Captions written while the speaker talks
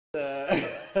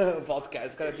vodka.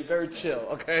 It's gonna be very chill,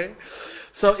 okay?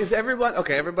 So is everyone,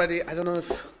 okay, everybody, I don't know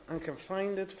if I can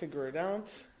find it, figure it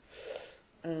out.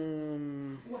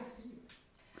 You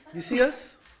see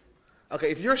us?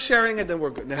 Okay, if you're sharing it, then we're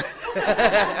good.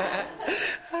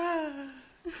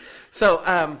 So,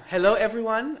 hello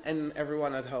everyone, and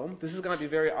everyone at home. This is gonna be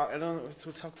very, I don't know,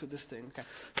 we'll talk to this thing. Okay.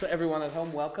 So everyone at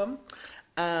home, welcome.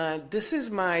 This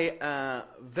is my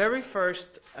very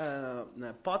first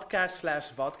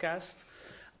podcast/vodcast,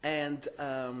 and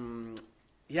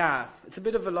yeah, it's a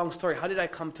bit of a long story. How did I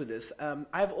come to this?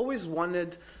 I've always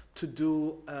wanted to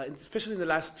do, especially in the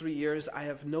last 3 years, I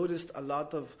have noticed a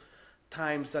lot of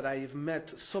times that I've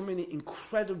met so many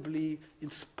incredibly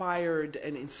inspired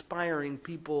and inspiring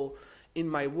people in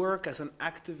my work as an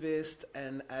activist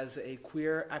and as a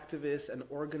queer activist and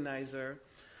organizer.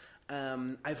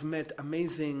 I've met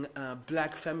amazing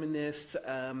black feminists,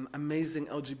 amazing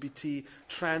LGBT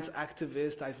trans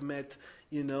activists. I've met,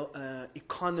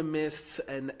 economists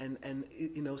and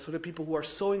sort of people who are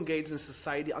so engaged in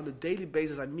society on a daily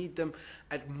basis. I meet them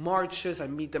at marches. I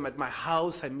meet them at my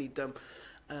house. I meet them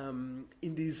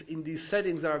in these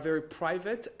settings that are very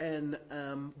private and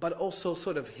but also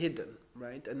sort of hidden,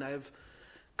 right? And I've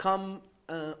come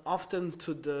often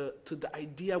to the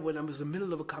idea when I was in the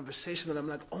middle of a conversation and I'm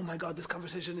like, oh my God, this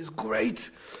conversation is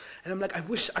great. And I'm like, I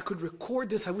wish I could record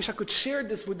this. I wish I could share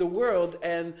this with the world,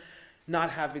 and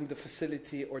not having the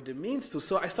facility or the means to.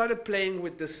 So I started playing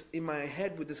with this in my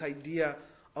head with this idea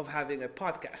of having a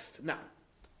podcast. Now,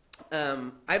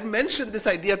 I've mentioned this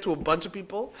idea to a bunch of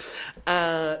people.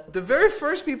 The very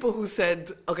first people who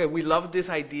said, okay, we love this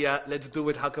idea, let's do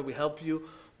it, how can we help you,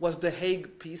 was the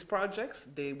Hague Peace Projects.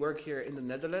 They work here in the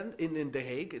Netherlands, in The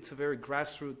Hague. It's a very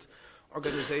grassroots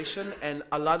organization, and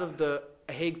a lot of the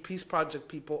Hague Peace Project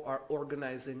people are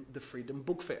organizing the Freedom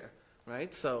Book Fair,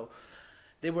 right? So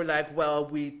they were like, well,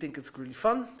 we think it's really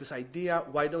fun, this idea.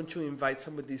 Why don't you invite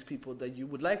some of these people that you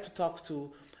would like to talk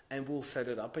to, and we'll set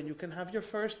it up, and you can have your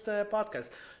first podcast.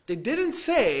 They didn't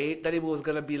say that it was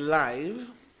going to be live,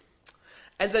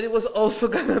 and that it was also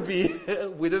going to be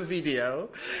with a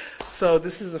video. So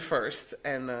this is the first,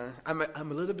 and I'm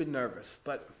a little bit nervous,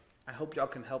 but I hope y'all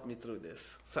can help me through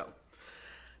this. So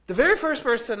the very first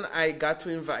person I got to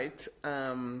invite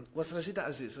was Rachida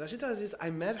Aziz. Rachida Aziz, I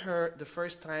met her the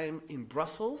first time in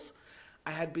Brussels.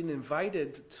 I had been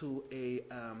invited to a,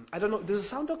 I don't know, does it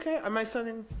sound okay? Am I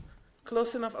sounding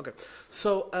close enough? Okay.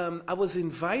 So I was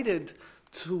invited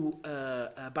to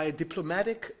by a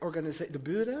diplomatic organization, De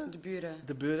Buren.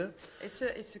 De Buren. It's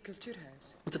a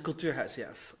cultuurhuis. It's a cultuurhuis,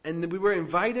 yes. And we were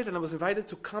invited, and I was invited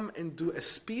to come and do a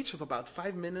speech of about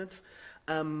 5 minutes,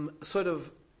 sort of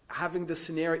having the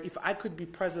scenario, if I could be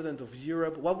president of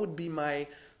Europe, what would be my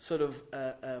sort of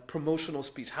promotional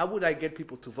speech? How would I get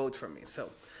people to vote for me?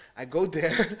 So I go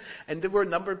there, and there were a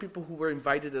number of people who were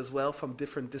invited as well from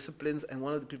different disciplines, and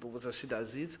one of the people was Rachida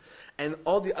Aziz, and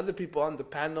all the other people on the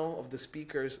panel of the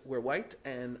speakers were white,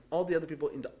 and all the other people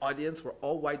in the audience were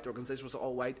all white, the organization was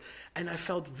all white, and I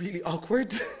felt really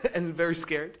awkward and very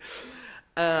scared.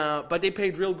 But they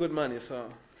paid real good money, so.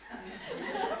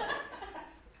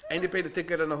 And they paid the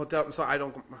ticket and the hotel, so I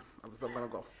was not gonna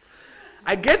go.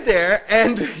 I get there,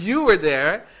 and you were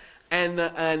there, and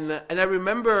I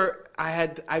remember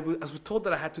I was told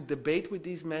that I had to debate with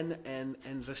these men, and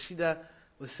Rachida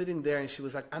was sitting there, and she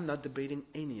was like, I'm not debating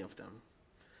any of them.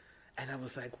 And I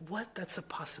was like, what? That's a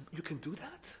possible, you can do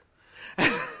that?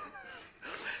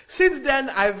 Since then,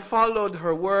 I've followed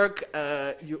her work.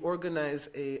 You organize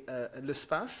a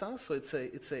l'espace, huh? So it's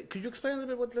a. Could you explain a little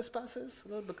bit what l'espace is?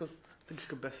 Because I think you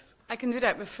can best. I can do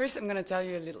that, but first I'm going to tell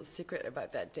you a little secret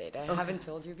about that date. I haven't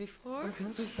told you before.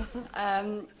 Okay.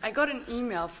 I got an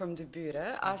email from De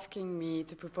Buren asking me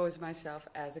to propose myself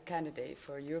as a candidate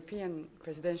for European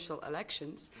presidential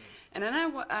elections, and then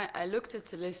I looked at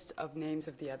the list of names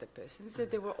of the other persons,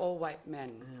 that they were all white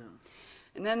men,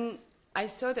 and then I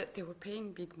saw that they were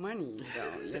paying big money,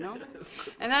 though,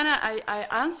 And then I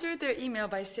answered their email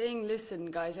by saying,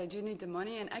 listen, guys, I do need the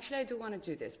money, and actually I do want to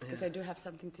do this, because I do have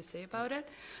something to say about it.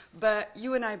 But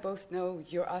you and I both know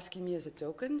you're asking me as a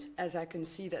token, as I can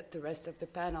see that the rest of the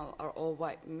panel are all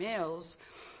white males.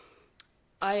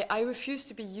 I refuse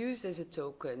to be used as a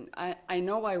token. I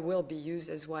know I will be used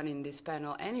as one in this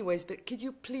panel anyways, but could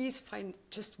you please find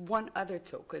just one other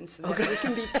token so that we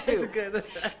can be two?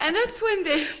 And that's when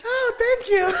they... Oh, thank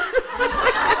you.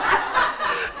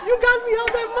 You got me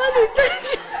all that money. Thank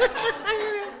you. I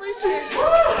really appreciate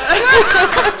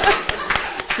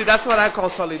it. See, that's what I call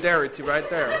solidarity right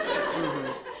there.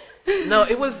 No,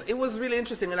 it was really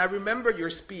interesting. And I remember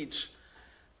your speech.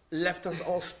 left us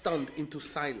all stunned into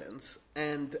silence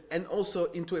and also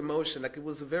into emotion. Like, it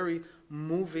was a very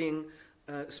moving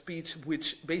speech,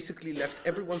 which basically left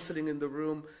everyone sitting in the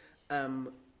room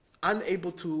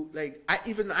unable to, like,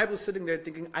 I was sitting there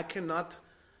thinking, I cannot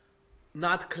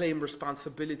not claim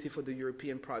responsibility for the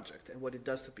European project and what it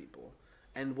does to people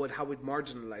and how it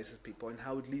marginalizes people and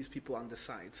how it leaves people on the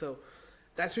side. So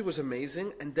that speech was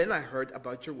amazing. And then I heard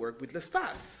about your work with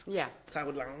L'Espace. Yeah. So I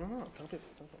would like, tell people.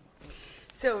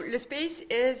 So L'Espace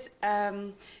is,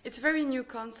 it's a very new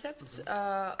concept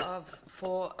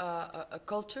for a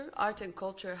art and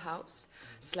culture house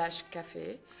 /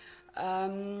 cafe.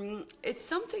 It's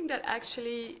something that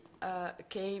actually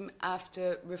came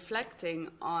after reflecting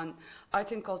on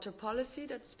art and culture policy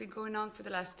that's been going on for the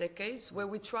last decades, where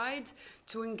we tried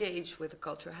to engage with the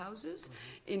culture houses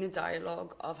in a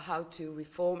dialogue of how to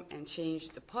reform and change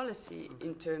the policy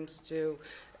in terms to,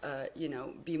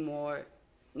 be more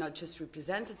not just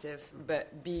representative,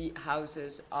 but be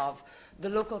houses of the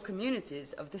local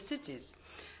communities of the cities.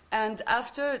 And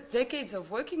after decades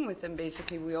of working with them,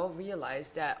 basically, we all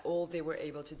realized that all they were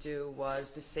able to do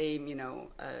was the same,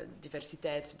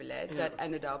 diversiteitsbeleid that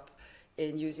ended up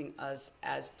in using us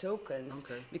as tokens,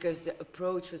 because the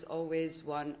approach was always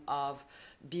one of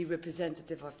be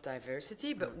representative of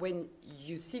diversity, but when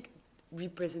you seek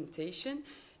representation,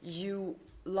 you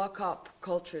lock up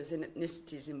cultures and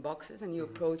ethnicities in boxes and you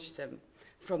approach them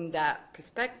from that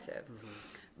perspective.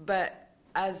 But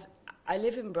as I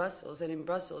live in Brussels, and in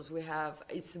Brussels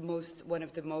it's one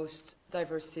of the most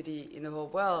diverse city in the whole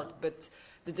world, but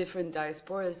the different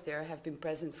diasporas there have been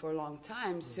present for a long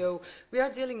time. So we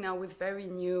are dealing now with very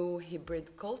new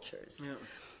hybrid cultures. Yeah.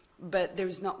 But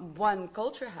there's not one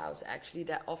culture house actually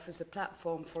that offers a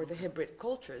platform for the hybrid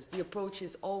cultures. The approach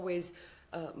is always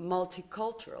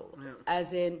multicultural,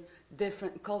 as in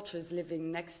different cultures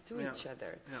living next to each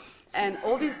other. Yeah. And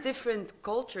all these different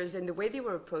cultures and the way they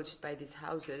were approached by these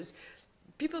houses,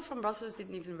 people from Brussels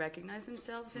didn't even recognize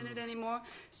themselves in it anymore.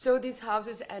 So these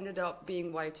houses ended up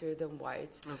being whiter than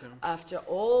white. After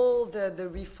all the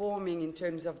reforming in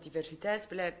terms of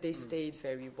diversiteitsbeleid, they stayed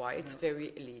very white, very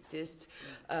elitist.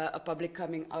 A public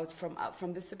coming out from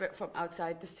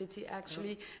outside the city,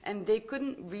 actually, and they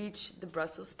couldn't reach the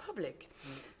Brussels public.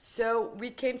 So we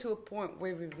came to a point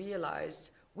where we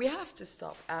realized we have to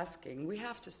stop asking, we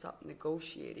have to stop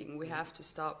negotiating, we have to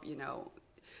stop,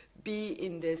 be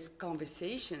in these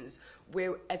conversations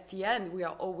where at the end we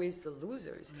are always the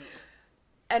losers.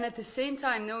 And at the same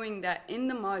time knowing that in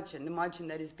the margin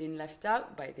that is being left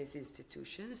out by these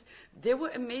institutions, there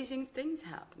were amazing things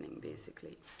happening,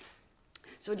 basically.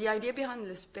 So the idea behind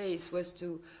L'Espace was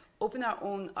to open our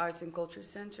own arts and culture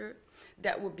center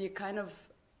that would be a kind of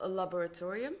a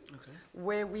laboratorium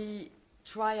where we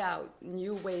try out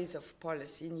new ways of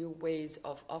policy, new ways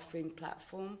of offering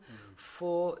platform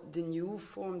for the new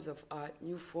forms of art,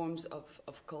 new forms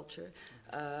of culture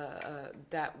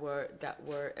that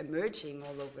were emerging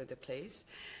all over the place.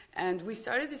 And we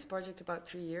started this project about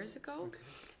 3 years ago.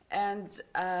 And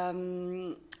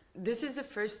this is the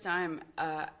first time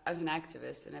as an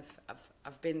activist, and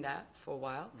I've been that for a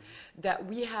while, that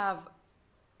we have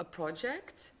a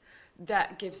project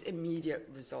that gives immediate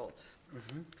result.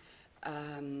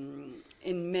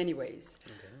 In many ways.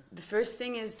 The first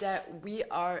thing is that we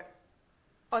are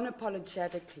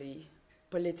unapologetically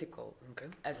political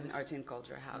as an art and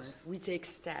culture house. We take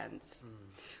stands.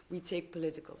 We take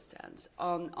political stands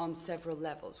on several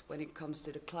levels when it comes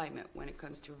to the climate, when it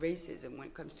comes to racism, when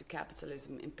it comes to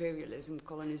capitalism, imperialism,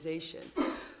 colonization.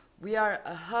 We are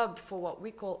a hub for what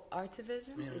we call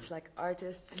artivism. It's like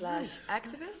artists /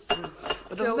 activists.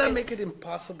 But doesn't that make it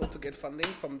impossible to get funding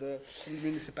from the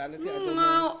municipality? I don't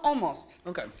know. Almost.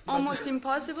 Almost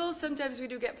impossible. Sometimes we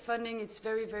do get funding. It's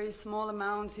very, very small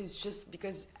amounts. It's just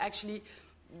because actually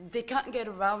they can't get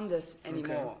around us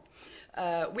anymore.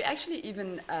 We actually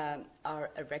even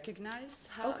are a recognized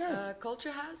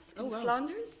culture house in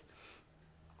Flanders.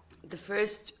 The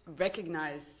first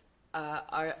recognized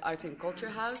art and culture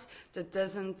house that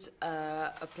doesn't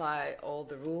apply all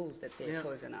the rules that they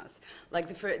impose on us. Like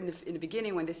in the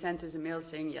beginning, when they sent us a mail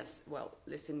saying, yes, well,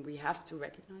 listen, we have to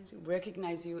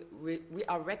recognize you. We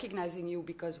are recognizing you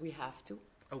because we have to.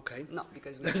 Not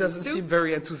because we That doesn't seem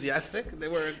very enthusiastic.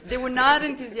 They were not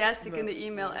enthusiastic in the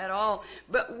email at all.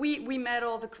 But we met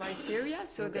all the criteria,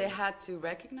 so they had to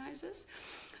recognize us.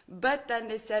 But then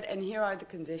they said, and here are the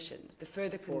conditions, the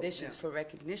further conditions for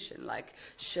recognition, like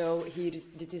show hier is,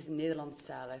 dit is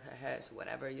Nederlandstalige huis,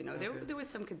 whatever, There were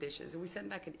some conditions. And we sent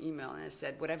back an email and I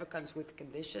said, whatever comes with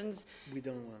conditions, we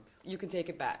don't want. You can take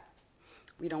it back.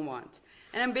 we don't want.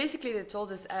 And then basically they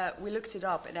told us, we looked it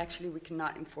up, and actually we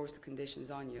cannot enforce the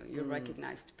conditions on you. You're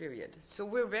recognized, period. So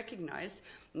we're recognized,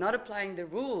 not applying the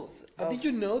rules. But did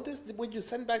you know this when you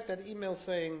sent back that email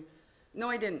saying... No,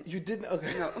 I didn't. You didn't?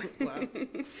 Okay. No. Wow.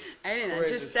 I didn't. I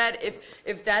just said,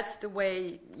 if that's the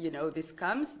way, this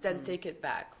comes, then take it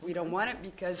back. We don't want it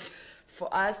because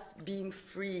for us, being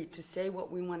free to say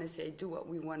what we want to say, do what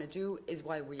we want to do, is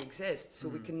why we exist. So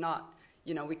we cannot,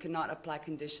 we cannot apply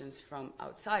conditions from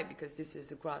outside, because this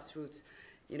is a grassroots,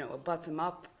 a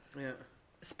bottom-up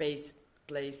space,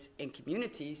 place, and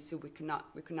community. So we cannot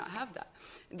have that.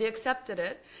 They accepted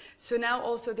it. So now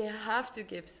also they have to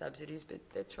give subsidies, but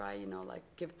they try,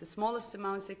 give the smallest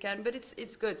amounts they can. But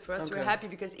it's good for us. We're happy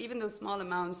because even those small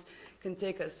amounts can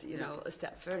take us, a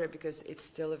step further, because it's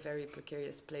still a very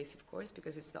precarious place, of course,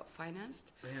 because it's not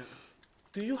financed. Yeah.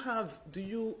 Do you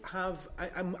have?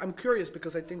 I'm curious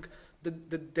because I think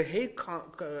the Hague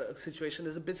situation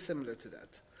is a bit similar to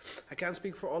that. I can't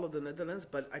speak for all of the Netherlands,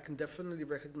 but I can definitely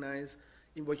recognize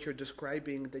in what you're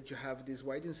describing that you have these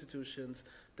white institutions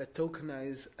that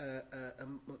tokenize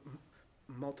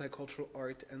multicultural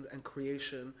art and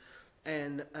creation,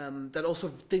 and that also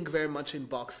think very much in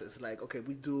boxes. Like, okay,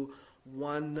 we do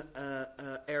one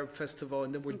Arab festival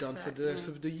and then we're done for the rest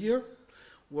of the year.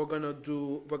 We're gonna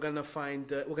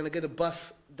get a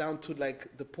bus down to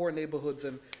like the poor neighborhoods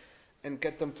and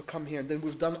get them to come here. And then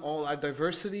we've done all our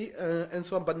diversity and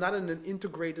so on, but not in an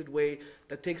integrated way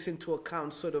that takes into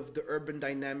account sort of the urban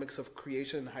dynamics of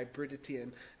creation and hybridity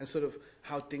and sort of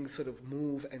how things sort of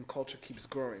move and culture keeps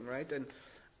growing, right?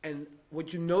 And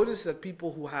what you notice is that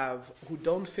people who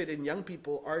don't fit in, young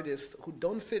people, artists, who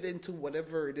don't fit into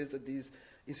whatever it is that these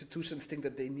institutions think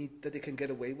that they can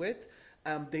get away with,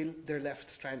 they're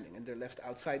left stranding, and they're left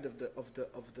outside of the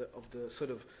sort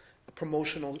of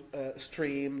promotional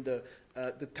stream, the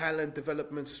talent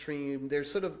development stream. They're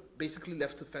sort of basically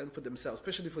left to fend for themselves,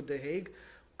 especially for The Hague.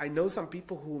 I know some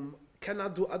people who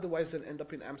cannot do otherwise than end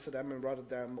up in Amsterdam and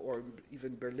Rotterdam or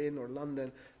even Berlin or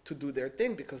London to do their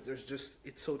thing, because there's just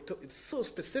it's so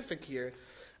specific here,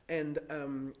 and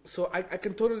so I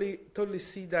can totally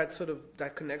see that sort of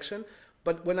that connection.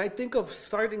 But when I think of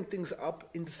starting things up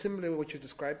in the similar way what you're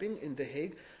describing in The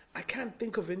Hague, I can't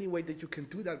think of any way that you can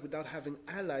do that without having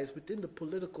allies within the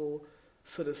political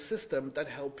sort of system that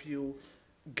help you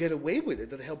get away with it,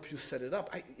 that help you set it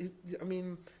up. I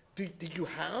mean, did you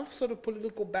have sort of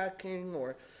political backing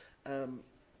or?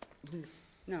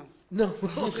 No. No.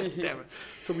 Okay, damn it.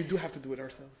 So we do have to do it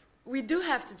ourselves. We do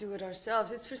have to do it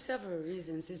ourselves. It's for several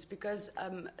reasons. It's because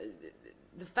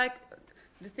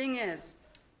the thing is,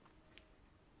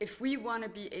 if we want to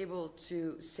be able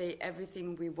to say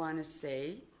everything we want to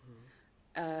say,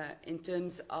 in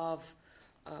terms of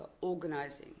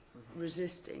organizing,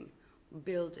 resisting,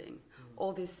 building,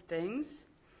 all these things,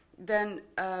 then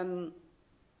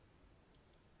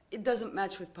it doesn't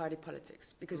match with party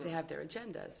politics, because they have their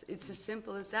agendas. It's as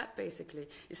simple as that, basically.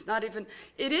 It's not even.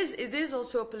 It is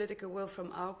also a political will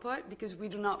from our part, because we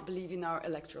do not believe in our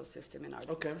electoral system, in our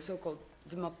so-called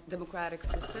democratic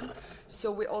system.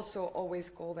 So we also always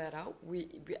call that out. We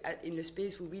in the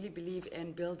space, we really believe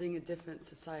in building a different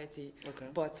society,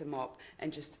 bottom up,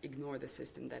 and just ignore the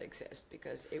system that exists,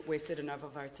 because it wasted enough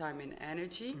of our time and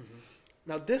energy.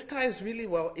 Now this ties really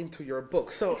well into your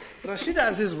book. So Rachida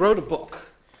Aziz wrote a book.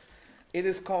 It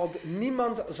is called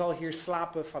Niemand zal hier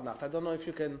slapen vannacht. I don't know if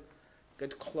you can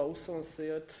get close and see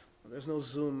it. There's no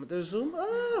zoom. There's zoom?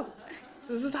 Oh,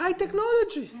 this is high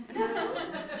technology.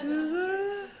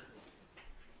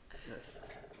 Yes.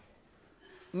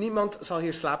 Niemand zal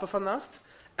hier slapen vannacht.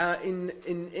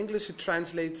 In English it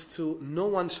translates to no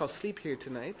one shall sleep here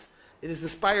tonight. It is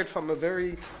inspired from a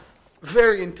very,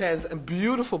 very intense and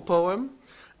beautiful poem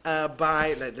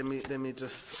by, let me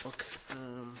just,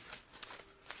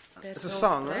 it's a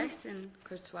song, right? And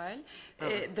Kurzweil.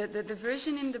 The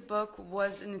version in the book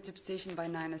was an interpretation by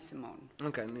Nina Simone.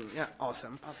 Okay, yeah,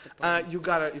 awesome. You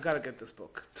gotta get this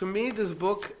book. To me, this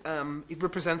book it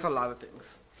represents a lot of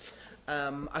things.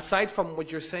 Aside from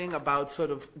what you're saying about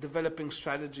sort of developing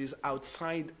strategies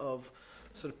outside of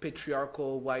sort of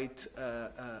patriarchal white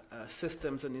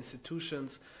systems and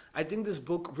institutions, I think this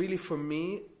book really, for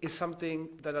me, is something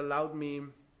that allowed me.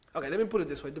 Okay, let me put it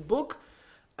this way: the book.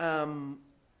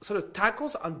 Sort of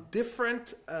tackles on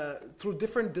different, through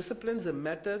different disciplines and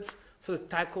methods, sort of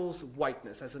tackles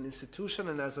whiteness as an institution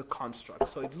and as a construct.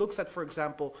 So it looks at, for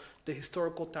example, the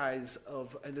historical ties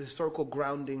of, and the historical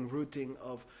grounding, rooting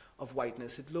of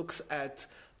whiteness. It looks at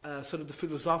sort of the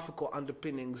philosophical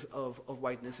underpinnings of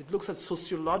whiteness. It looks at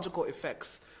sociological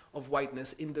effects of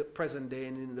whiteness in the present day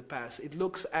and in the past. It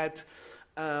looks at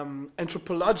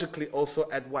anthropologically also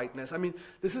at whiteness. I mean,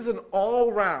 this is an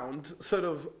all-round sort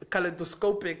of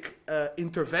kaleidoscopic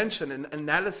intervention and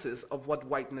analysis of what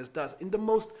whiteness does in the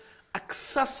most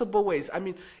accessible ways. I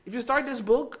mean, if you start this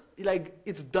book, like,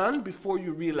 it's done before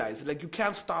you realize it. Like, you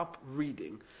can't stop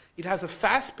reading. It has a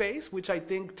fast pace, which I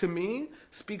think, to me,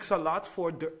 speaks a lot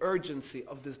for the urgency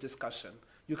of this discussion.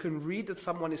 You can read that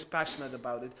someone is passionate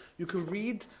about it. You can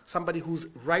read somebody who's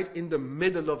right in the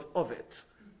middle of it.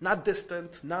 Not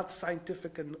distant, not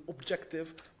scientific and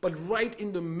objective, but right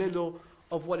in the middle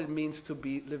of what it means to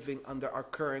be living under our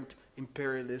current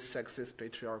imperialist, sexist,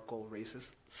 patriarchal,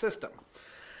 racist system.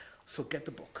 So get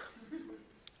the book.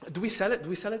 Do we sell it? Do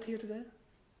we sell it here today?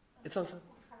 It's on sale?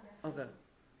 Okay.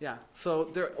 Yeah. So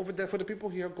they're over there. For the people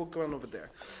here, go around over there.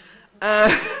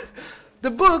 The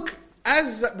book,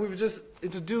 as we've just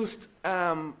introduced,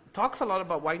 talks a lot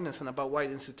about whiteness and about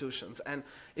white institutions. And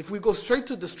if we go straight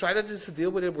to the strategies to deal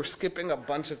with it, we're skipping a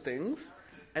bunch of things.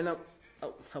 And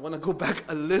I want to go back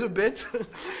a little bit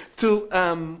to,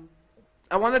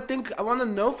 I want to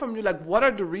know from you, like, what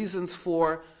are the reasons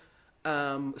for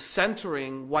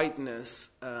centering whiteness,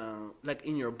 like,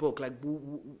 in your book? Like,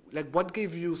 what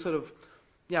gave you sort of,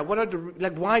 yeah, what are the,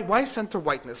 like, why center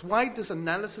whiteness? Why this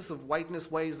analysis of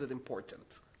whiteness? Why is it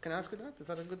important? Can I ask you that? Is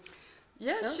that a good?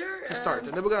 Yeah, sure. To start,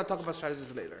 and then we're going to talk about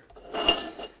strategies later.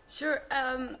 Sure.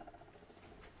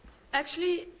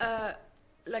 Actually,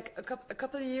 like a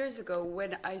couple of years ago,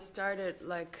 when I started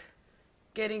like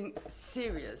getting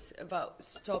serious about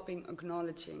stopping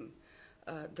acknowledging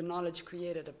the knowledge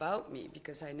created about me,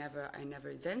 because I never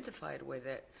identified with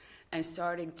it, and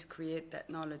starting to create that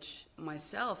knowledge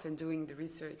myself and doing the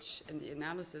research and the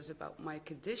analysis about my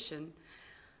condition,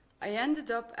 I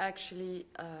ended up actually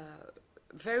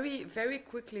very, very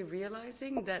quickly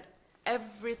realizing that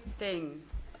everything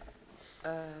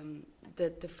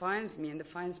that defines me and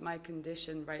defines my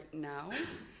condition right now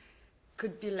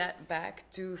could be led back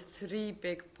to three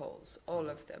big poles, all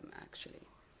of them actually.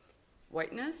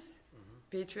 Whiteness,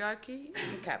 patriarchy,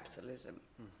 and capitalism.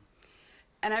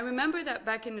 And I remember that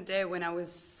back in the day when I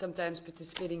was sometimes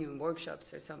participating in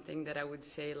workshops or something, that I would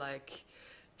say, like,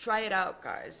 try it out,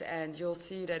 guys, and you'll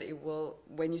see that it will,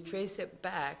 when you trace it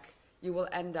back, you will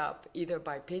end up either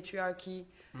by patriarchy,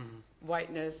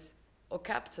 whiteness, or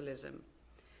capitalism.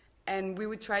 And we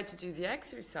would try to do the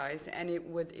exercise, and it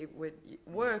would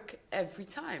work every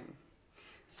time.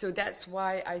 So that's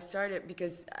why I started,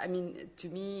 because, I mean, to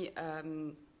me,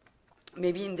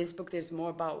 maybe in this book there's more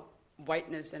about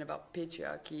whiteness than about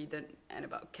patriarchy and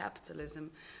about capitalism.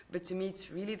 But to me,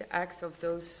 it's really the acts of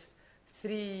those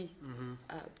three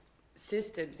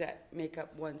systems that make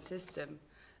up one system.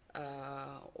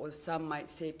 Or some might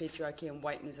say patriarchy and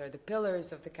whiteness are the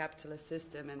pillars of the capitalist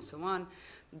system, and so on,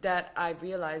 that I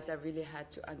realized I really had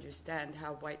to understand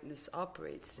how whiteness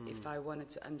operates if I wanted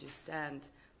to understand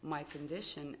my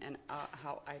condition and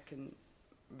how I can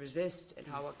resist and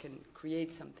how I can create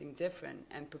something different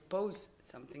and propose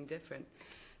something different.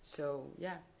 So,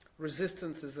 yeah.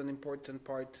 Resistance is an important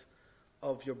part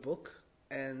of your book,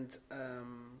 and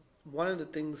one of the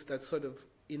things that sort of,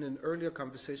 in an earlier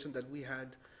conversation that we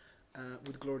had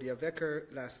with Gloria Wecker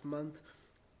last month,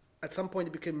 at some point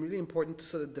it became really important to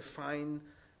sort of define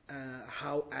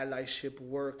how allyship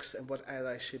works and what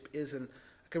allyship is. And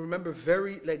I can remember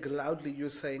very loudly you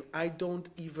saying, I'm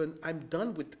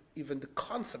done with even the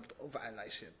concept of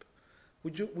allyship.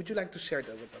 Would you like to share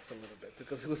that with us a little bit?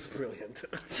 Because it was brilliant.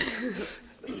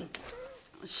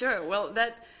 Sure. Well,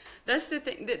 that's the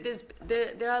thing.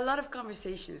 There are a lot of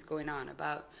conversations going on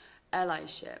about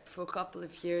allyship. For a couple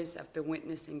of years, I've been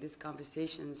witnessing these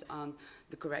conversations on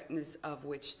the correctness of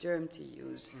which term to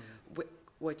use,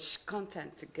 which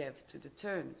content to give to the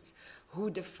terms, who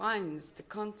defines the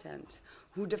content,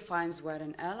 who defines what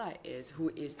an ally is,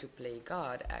 who is to play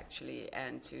God, actually,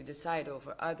 and to decide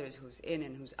over others who's in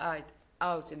and who's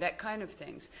out, and that kind of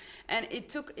things. And it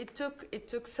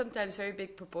took sometimes very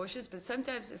big proportions, but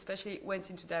sometimes especially it went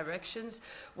into directions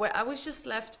where I was just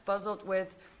left puzzled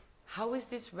with, how is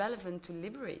this relevant to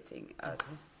liberating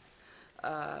us?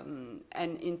 And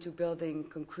into building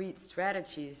concrete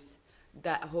strategies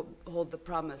that hold the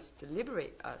promise to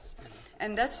liberate us.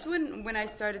 And that's when I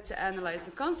started to analyze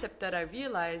the concept that I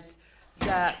realized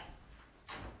that,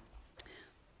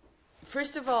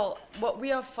 first of all, what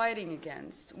we are fighting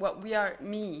against, what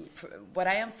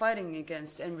I am fighting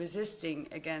against and resisting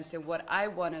against, and what I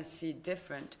want to see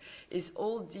different, is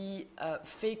all the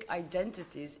fake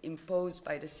identities imposed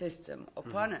by the system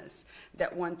upon us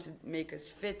that want to make us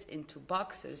fit into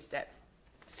boxes that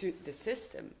suit the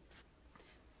system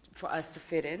for us to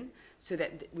fit in, so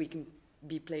that we can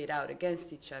be played out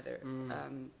against each other.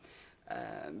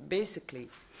 basically.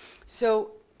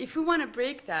 So if we want to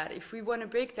break that,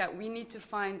 we need to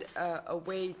find a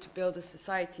way to build a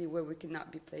society where we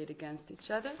cannot be played against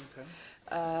each other.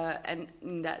 Okay. And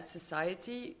in that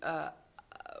society,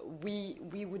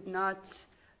 we would not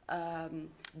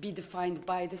be defined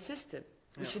by the system.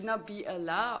 We should not be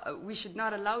we should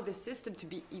not allow the system to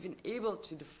be even able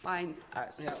to define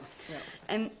us. Yeah.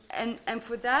 Yeah. And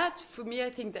for that, for me, I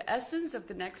think the essence of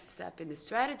the next step in the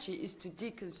strategy is to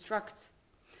deconstruct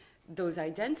those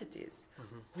identities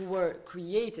who were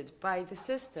created by the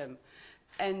system.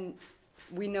 And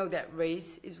we know that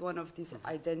race is one of these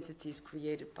identities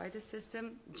created by the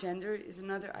system. Gender is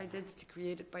another identity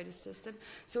created by the system.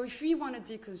 So if we want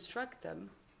to deconstruct them,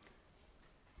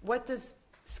 what does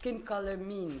skin color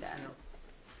mean then?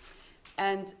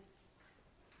 And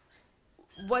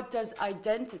what does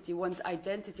identity, one's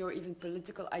identity or even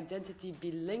political identity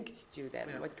be linked to then?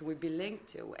 What can we be linked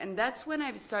to? And that's when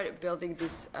I started building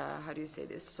this, how do you say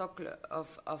this, socle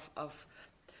of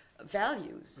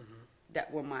values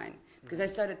that were mine. Because I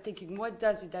started thinking, what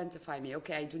does identify me?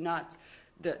 Okay, I do not,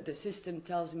 the system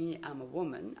tells me I'm a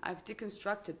woman. I've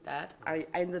deconstructed that. I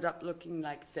ended up looking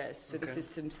like this. So the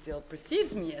system still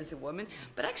perceives me as a woman.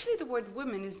 But actually the word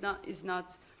woman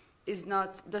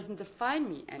doesn't define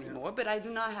me anymore. But I do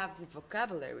not have the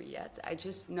vocabulary yet. I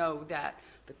just know that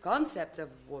the concept of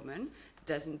woman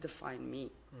doesn't define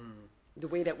me. The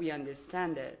way that we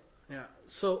understand it. Yeah.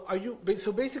 So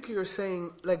so basically you're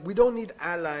saying, like, we don't need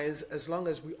allies as long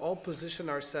as we all position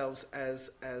ourselves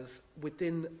as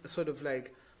within sort of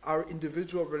like our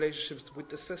individual relationships with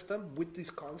the system, with these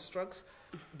constructs,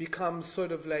 becomes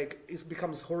sort of like, it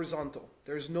becomes horizontal.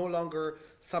 There's no longer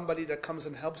somebody that comes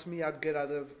and helps me get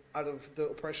out of the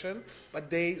oppression, but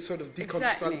they sort of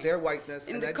deconstruct their whiteness.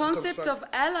 In the concept of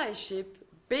allyship,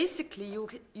 basically,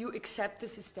 you accept the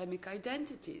systemic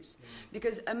identities.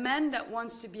 Because a man that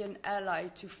wants to be an ally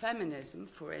to feminism,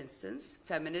 for instance,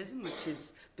 feminism, which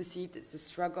is perceived as a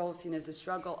struggle, seen as a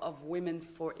struggle of women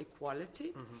for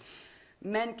equality,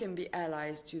 men can be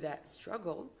allies to that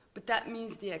struggle, but that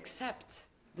means they accept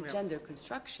the gender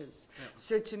constructions.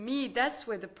 So to me, that's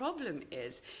where the problem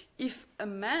is. If a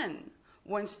man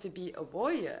wants to be a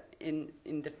warrior in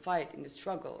the fight, in the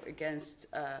struggle against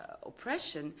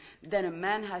oppression, then a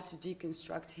man has to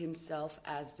deconstruct himself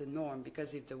as the norm.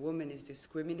 Because if the woman is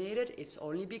discriminated, it's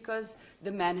only because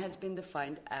the man has been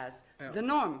defined as the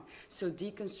norm. So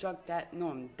deconstruct that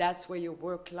norm. That's where your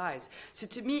work lies. So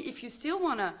to me, if you still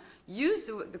want to use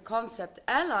the concept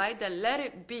ally, then let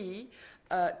it be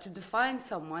to define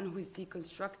someone who's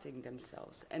deconstructing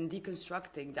themselves and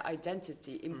deconstructing the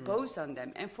identity imposed on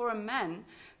them. And for a man,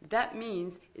 that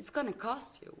means it's going to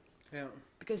cost you. Yeah.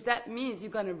 Because that means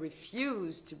you're going to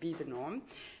refuse to be the norm.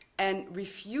 And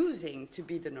refusing to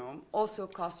be the norm also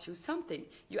costs you something.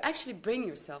 You actually bring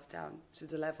yourself down to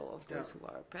the level of those who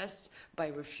are oppressed by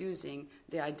refusing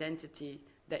the identity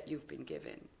that you've been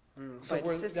given by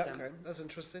the system. Okay, that's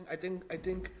interesting. I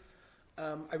think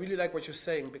I really like what you're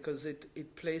saying, because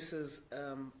it places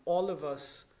all of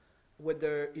us,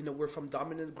 whether we're from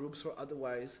dominant groups or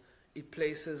otherwise, it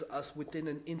places us within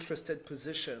an interested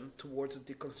position towards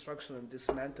the deconstruction and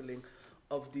dismantling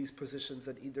of these positions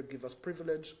that either give us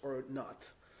privilege or not.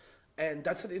 And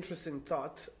that's an interesting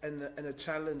thought and a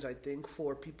challenge, I think,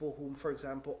 for people who, for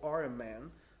example, are a man,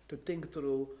 to think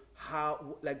through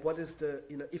how, like, what is the,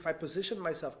 if I position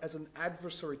myself as an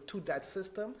adversary to that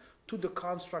system, to the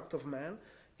construct of man,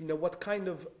 what kind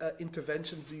of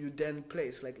interventions do you then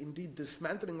place? Like, indeed,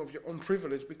 dismantling of your own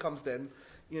privilege becomes then,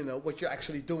 what you're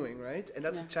actually doing, right? And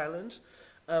that's a challenge.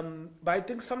 But I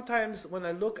think sometimes when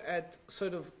I look at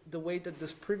sort of the way that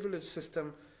this privilege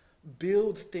system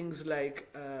builds things like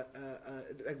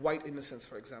white innocence,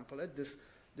 for example, this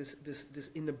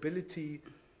inability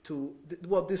to,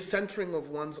 this centering of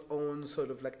one's own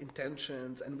sort of like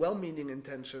intentions and well-meaning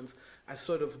intentions as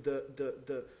sort of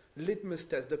the litmus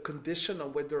test, the condition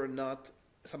on whether or not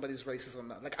somebody's racist or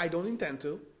not. Like, I don't intend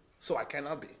to, so I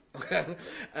cannot be.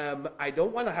 I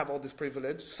don't want to have all this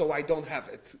privilege, so I don't have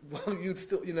it. Well, you'd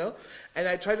still, And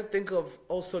I try to think of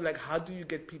also, like, how do you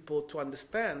get people to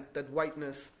understand that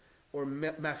whiteness or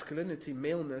masculinity,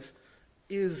 maleness,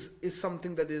 is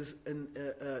something that is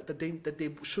that they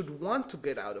should want to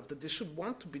get out of, that they should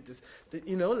want to be this,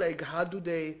 like,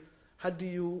 how do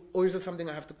you, or is it something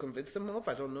I have to convince them of?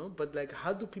 I don't know. But, like,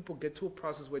 how do people get to a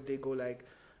process where they go, like,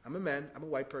 I'm a man, I'm a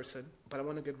white person, but I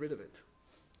want to get rid of it?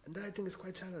 And that, I think, is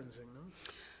quite challenging, no?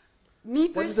 Me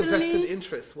personally... What is the vested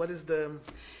interest? What is the...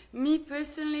 Me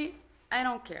personally, I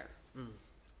don't care.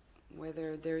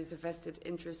 Whether there is a vested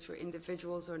interest for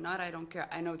individuals or not, I don't care.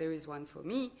 I know there is one for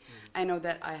me. I know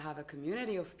that I have a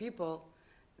community of people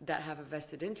that have a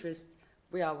vested interest,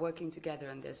 we are working together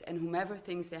on this. And whomever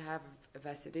thinks they have a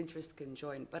vested interest can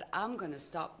join. But I'm going to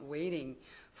stop waiting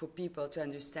for people to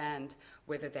understand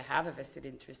whether they have a vested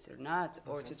interest or not,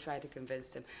 or to try to convince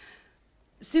them.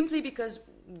 Simply because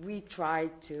we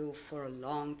tried to for a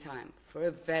long time, for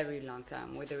a very long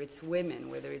time, whether it's women,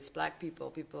 whether it's black people,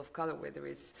 people of color, whether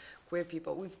it's queer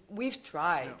people, we've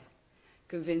tried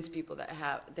convince people that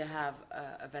they have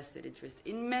a vested interest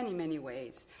in many, many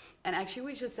ways. And actually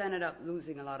we just ended up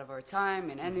losing a lot of our time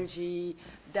and energy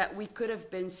that we could have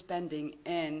been spending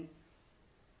in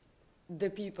the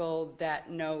people that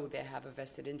know they have a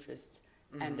vested interest,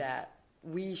 and that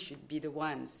we should be the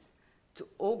ones to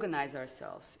organize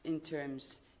ourselves in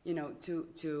terms, you know, to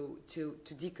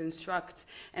deconstruct.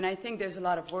 And I think there's a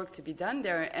lot of work to be done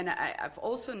there. And I've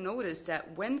also noticed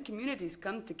that when communities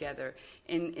come together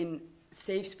in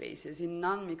safe spaces, in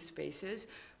non-mixed spaces,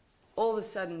 all of a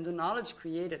sudden the knowledge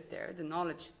created there, the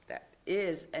knowledge that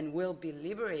is and will be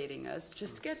liberating us,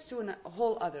 just gets to a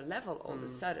whole other level all of a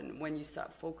sudden when you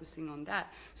start focusing on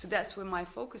that. So that's where my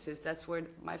focus is. That's where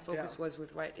my focus was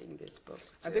with writing this book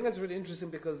too. I think that's really interesting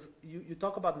because you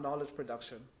talk about knowledge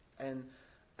production, and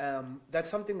that's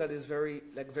something that is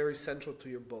very central to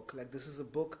your book. Like, this is a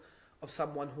book of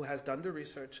someone who has done the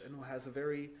research and who has a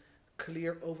very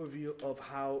clear overview of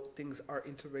how things are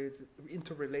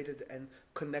interrelated and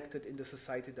connected in the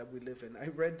society that we live in. I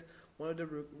read one of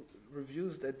the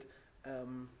reviews that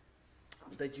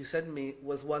you sent me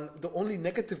was the only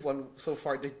negative one so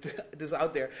far that is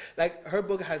out there. Like, her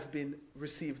book has been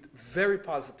received very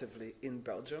positively in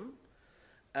Belgium,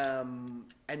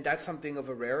 and that's something of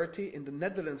a rarity. In the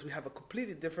Netherlands, we have a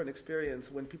completely different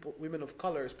experience when women of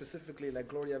color, specifically like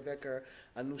Gloria Wekker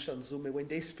and Nusha Nzume, when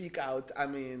they speak out. I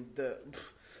mean, but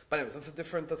anyways, that's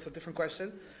a different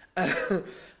question.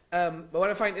 But what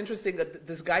I find interesting, that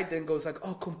this guy then goes like,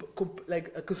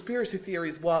 conspiracy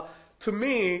theories. Well, to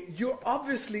me, you're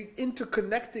obviously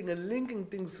interconnecting and linking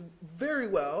things very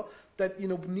well that, you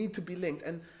know, need to be linked.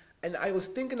 And I was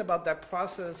thinking about that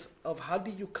process of how do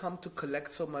you come to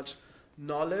collect so much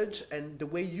knowledge, and the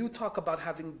way you talk about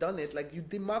having done it, like, you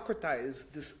democratize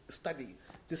this study,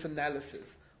 this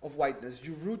analysis of whiteness.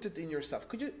 You root it in yourself.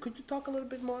 Could you talk a little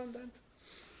bit more on that?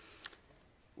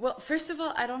 Well, first of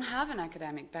all, I don't have an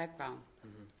academic background.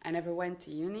 I never went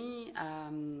to uni.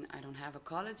 I don't have a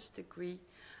college degree.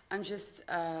 I'm just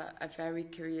a very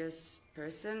curious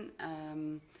person,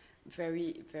 I'm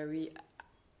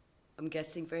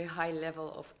guessing very high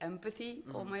level of empathy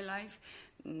all my life.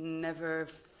 Never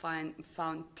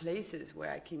found places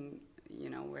where I can,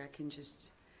 where I can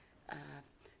just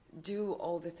do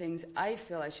all the things I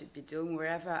feel I should be doing.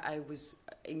 Wherever I was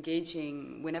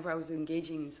engaging, whenever I was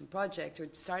engaging in some project or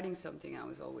starting something, I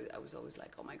was always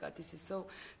like, oh my God, this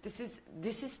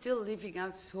is still living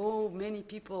out so many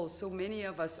people, so many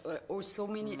of us, or so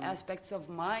many aspects of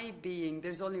my being.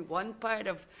 There's only one part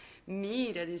of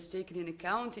me that is taken in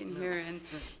account in here, and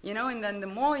and then the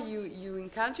more you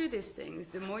encounter these things,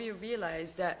 the more you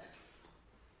realize that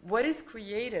what is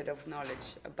created of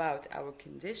knowledge about our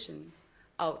condition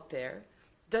out there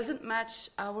doesn't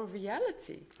match our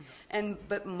reality.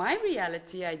 But my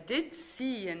reality, I did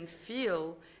see and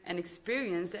feel and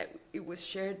experience that it was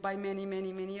shared by many,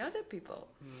 many, many other people.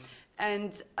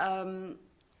 And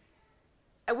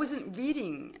I wasn't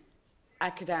reading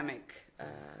academic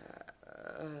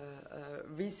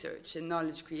research and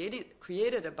knowledge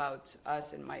created about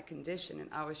us and my condition and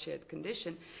our shared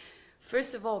condition.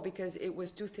 First of all, because it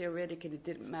was too theoretical and it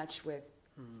didn't match with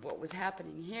what was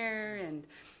happening here and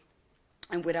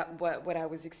what I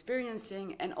was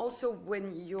experiencing. And also,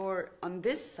 when you're on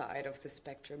this side of the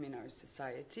spectrum in our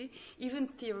society, even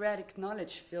theoretic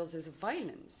knowledge feels as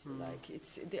violence. Like,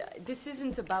 this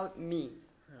isn't about me.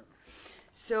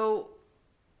 So,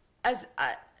 as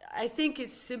I think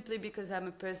it's simply because I'm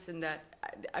a person that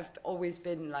I've always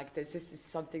been like this. This is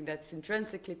something that's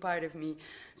intrinsically part of me.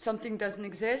 Something doesn't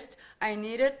exist. I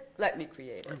need it. Let me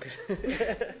create it.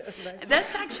 Okay.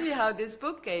 That's actually how this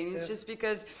book came. It's just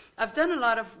because I've done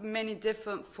many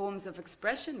different forms of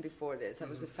expression before this. I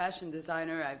was a fashion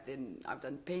designer. I've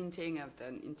done painting. I've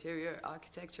done interior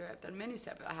architecture. I've done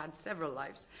I had several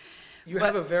lives. You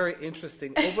have a very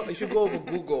interesting, if you go over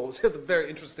Google, she has a very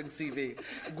interesting CV.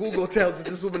 Google tells you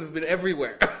this woman has been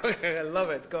everywhere. I love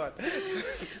it, go on.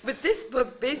 But this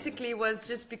book basically was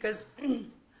just because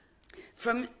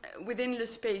from within the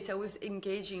space I was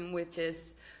engaging with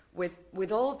this,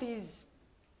 with all these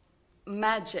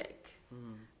magic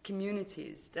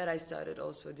communities that I started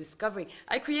also discovering.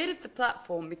 I created the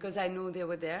platform because I knew they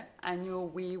were there. I knew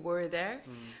we were there,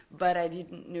 but I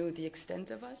didn't know the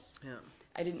extent of us.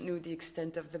 I didn't know the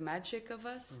extent of the magic of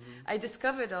us. I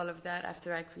discovered all of that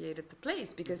after I created the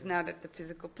place, because now that the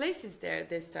physical place is there,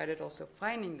 they started also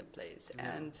finding the place.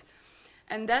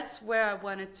 And that's where I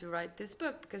wanted to write this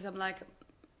book, because I'm like,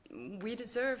 we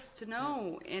deserve to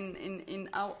know in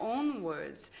our own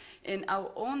words, in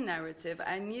our own narrative.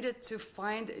 I needed to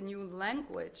find a new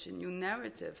language, a new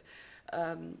narrative,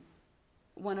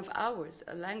 one of ours,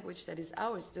 a language that is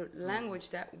ours, the language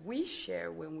that we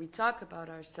share when we talk about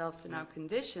ourselves and our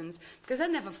conditions, because I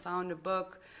never found a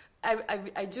book.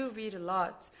 I do read a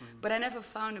lot, but I never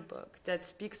found a book that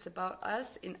speaks about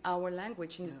us in our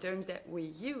language, in the terms that we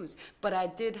use. But I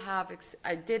did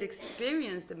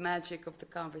experience the magic of the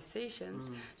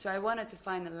conversations, so I wanted to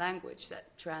find a language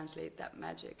that translates that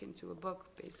magic into a book,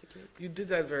 basically. You did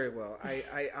that very well.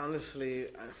 I honestly,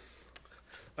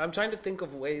 I'm trying to think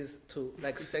of ways to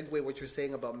like segue what you're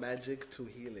saying about magic to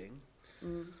healing.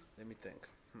 Let me think.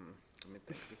 Let me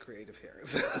think. Be creative here.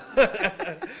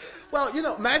 Well, you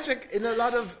know, magic in a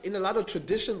lot of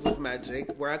traditions of magic,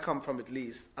 where I come from at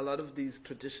least, a lot of these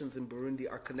traditions in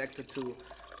Burundi are connected to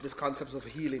this concept of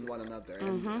healing one another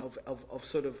and of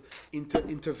sort of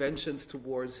interventions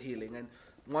towards healing. And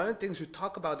one of the things you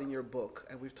talk about in your book,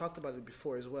 and we've talked about it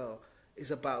before as well,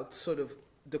 is about sort of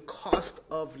the cost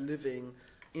of living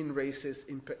in racist,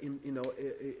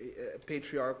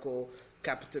 patriarchal,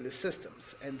 capitalist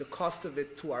systems, and the cost of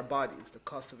it to our bodies, the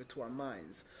cost of it to our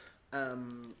minds.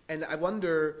 And I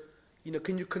wonder, you know,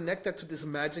 can you connect that to this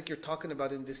magic you're talking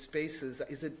about in these spaces?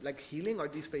 Is it like healing? Are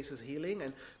these spaces healing?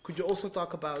 And could you also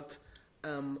talk about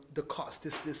the cost,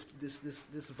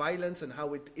 this violence, and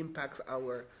how it impacts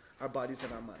our bodies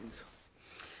and our minds?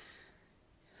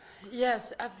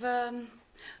 Yes,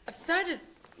 I've started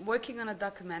working on a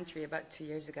documentary about 2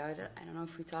 years ago. I don't know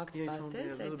if we talked about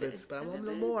this. A little bit, but I want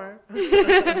to know more.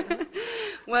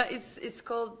 Well, it's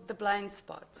called The Blind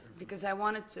Spot, because I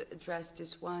wanted to address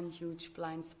this one huge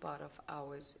blind spot of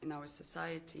ours in our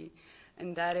society,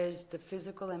 and that is the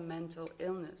physical and mental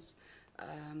illness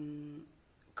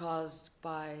caused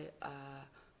by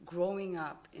growing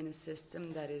up in a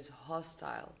system that is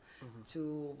hostile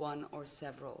to one or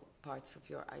several parts of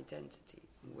your identity.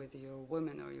 Whether you're a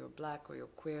woman or you're black or you're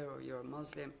queer or you're a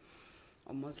Muslim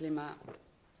or Muslima,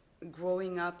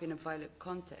 growing up in a violent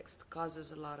context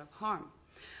causes a lot of harm.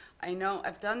 I know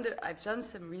I've done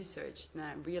some research, and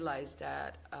I realized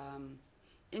that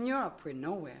in Europe we're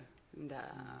nowhere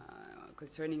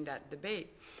concerning that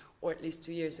debate, or at least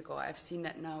 2 years ago. I've seen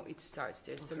that now it starts.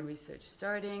 There's some research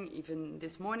starting. Even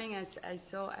this morning I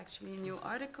saw actually a new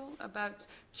article about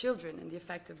children and the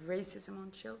effect of racism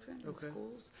on children in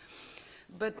schools.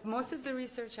 But most of the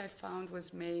research I found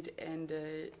was made in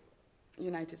the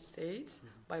United States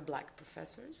by black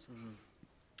professors.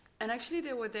 And actually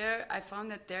I found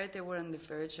that they were on the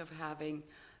verge of having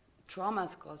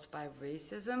traumas caused by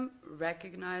racism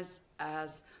recognized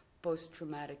as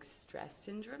post-traumatic stress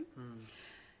syndrome.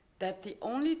 That the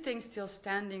only thing still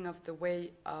standing of the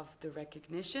way of the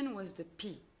recognition was the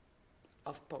P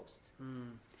of post.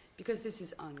 Because this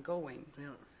is ongoing.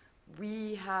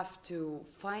 We have to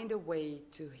find a way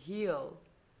to heal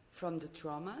from the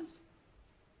traumas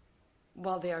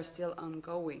while they are still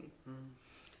ongoing.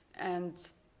 And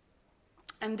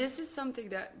this is something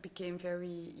that became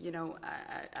very, you know,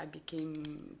 I became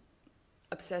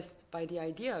obsessed by the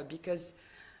idea, because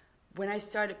when I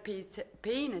started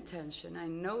paying attention, I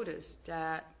noticed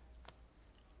that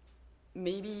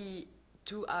maybe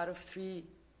 2 out of 3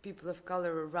 people of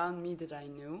color around me that I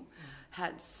knew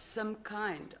had some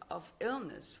kind of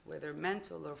illness, whether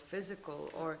mental or physical,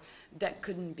 or that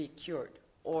couldn't be cured,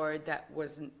 or that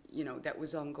wasn't, you know, that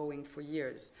was ongoing for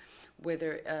years.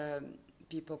 Whether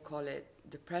people call it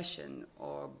depression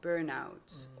or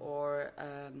burnouts or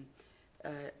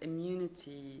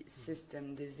immunity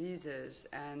system diseases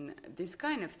and these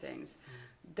kind of things,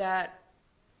 that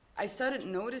I started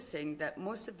noticing that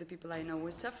most of the people I know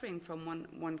were suffering from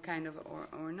one kind of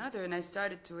or another, and I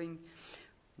started doing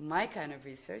my kind of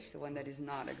research, the one that is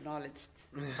not acknowledged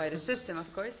by the system,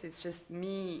 of course. It's just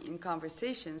me in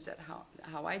conversations, that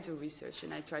how I do research,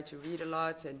 and I try to read a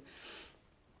lot.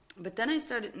 But then I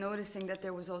started noticing that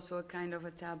there was also a kind of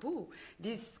a taboo.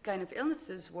 These kind of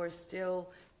illnesses were still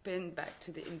pinned back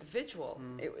to the individual.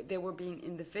 They were being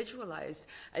individualized.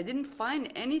 I didn't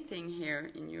find anything here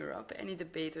in Europe, any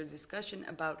debate or discussion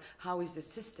about how is the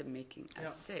system making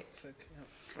us sick.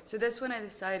 So that's when I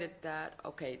decided that,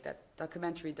 okay, that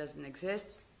documentary doesn't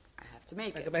exist, I have to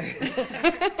make it.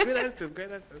 Good answer,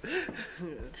 great answer.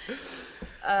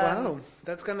 Wow,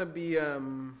 that's going to be,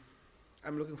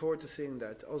 I'm looking forward to seeing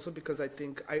that. Also because I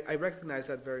think, I recognize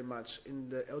that very much in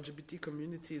the LGBT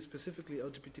community, specifically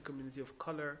LGBT community of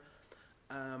color.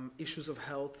 issues of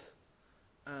health,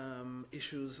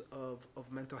 issues of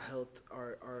mental health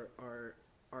are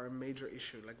a major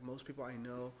issue. Like most people I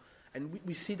know, and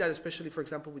we see that especially, for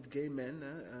example, with gay men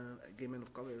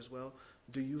of color as well,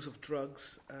 the use of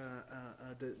drugs,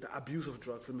 the abuse of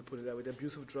drugs, let me put it that way, the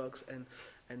abuse of drugs and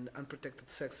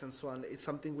unprotected sex and so on. It's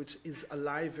something which is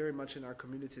alive very much in our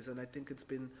communities, and I think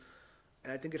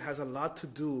it has a lot to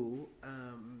do.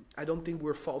 I don't think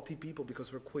we're faulty people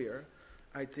because we're queer.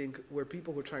 I think we're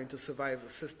people who are trying to survive a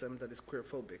system that is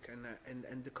queerphobic,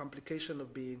 and the complication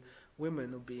of being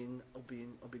women, of being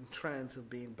trans, of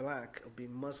being black, of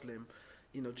being Muslim,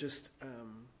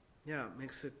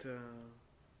 makes it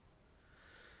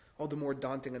all the more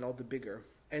daunting and all the bigger.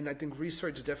 And I think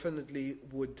research definitely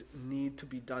would need to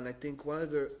be done. I think one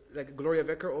of the, like Gloria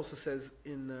Wekker also says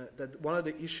that one of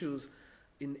the issues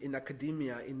in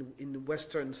academia, in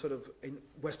Western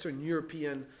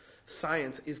European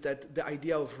science, is that the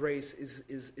idea of race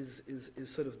is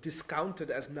sort of discounted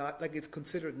as not, like it's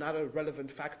considered not a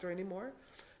relevant factor anymore,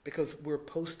 because we're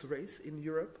post-race in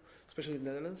Europe, especially in the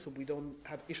Netherlands, so we don't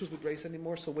have issues with race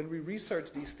anymore. So when we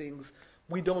research these things,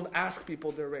 we don't ask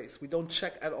people their race. We don't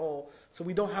check at all. So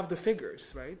we don't have the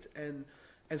figures, right? And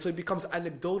so it becomes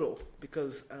anecdotal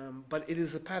because, but it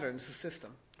is a pattern, it's a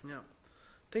system. Yeah.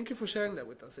 Thank you for sharing that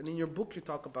with us. And in your book, you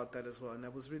talk about that as well. And I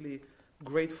was really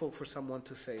grateful for someone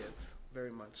to say it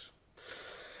very much.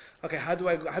 Okay, how do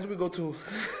we go to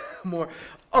more?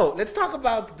 Oh, let's talk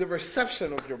about the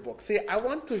reception of your book. See, I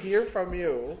want to hear from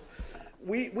you.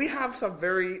 We have some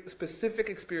very specific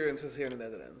experiences here in the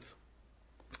Netherlands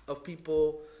of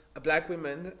people, black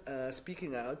women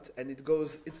speaking out, and it's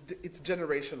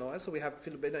generational. So we have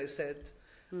Philomena said,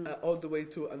 all the way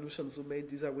to Anusha Nzume.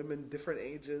 These are women, different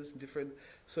ages, different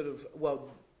sort of, well,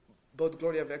 both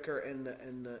Gloria Wekker and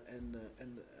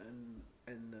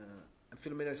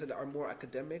Philomena said are more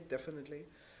academic, definitely.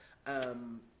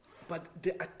 But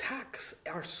the attacks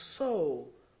are so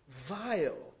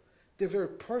vile. They're very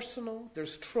personal.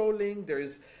 There's trolling.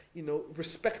 There's,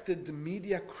 respected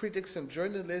media critics and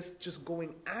journalists just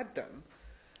going at them.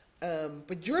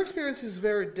 But your experience is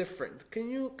very different. Can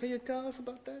you tell us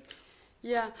about that?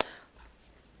 Yeah.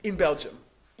 In Belgium.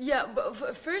 Yeah,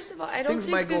 but first of all, I don't think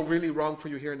things might go really wrong for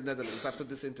you here in the Netherlands after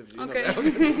this interview. Okay.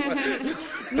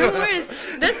 No worries.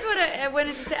 That's what I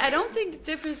wanted to say. I don't think the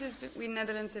difference is between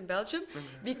Netherlands and Belgium,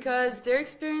 because their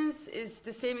experience is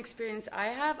the same experience I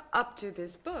have up to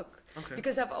this book. Okay.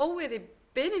 Because I've already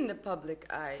been in the public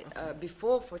eye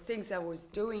before for things I was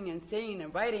doing and saying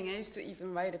and writing. I used to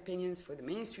even write opinions for the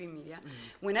mainstream media.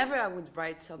 Whenever I would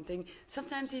write something,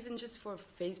 sometimes even just for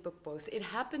a Facebook post. It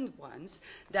happened once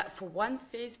that for one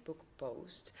Facebook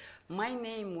post, my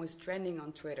name was trending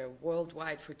on Twitter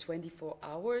worldwide for 24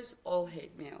 hours, all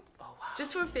hate mail. Oh, wow.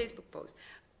 Just for a Facebook post.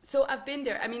 So I've been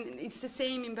there. I mean, it's the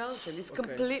same in Belgium. It's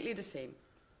completely the same.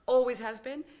 Always has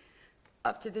been.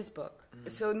 Up to this book.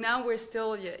 So now we're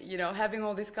still, having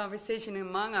all this conversation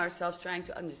among ourselves, trying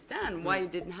to understand why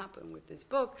it didn't happen with this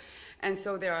book. And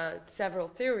so there are several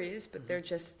theories, but they're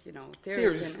just,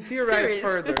 theories. Theorize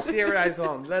further. Theorize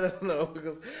on. Let us know,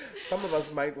 because some of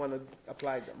us might want to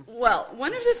apply them. Well,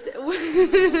 one of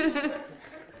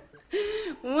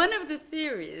the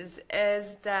theories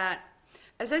is that,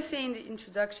 as I say in the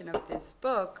introduction of this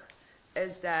book,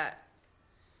 is that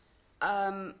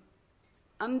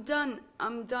I'm done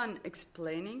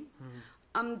explaining.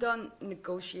 I'm done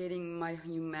negotiating my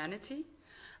humanity.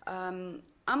 I'm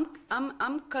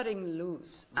cutting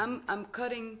loose. I'm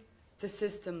cutting the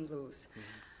system loose.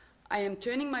 I am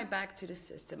turning my back to the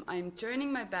system. I am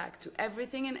turning my back to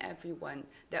everything and everyone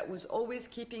that was always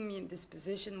keeping me in this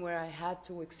position where I had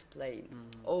to explain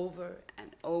over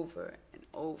and over and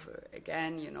over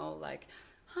again, like,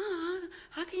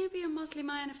 how can you be a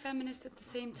Muslimah and a feminist at the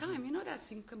same time?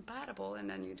 That's incompatible. And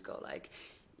then you'd go like,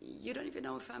 you don't even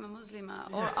know if I'm a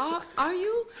Muslimah. Or are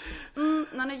you?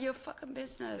 None of your fucking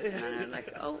business. And then I'm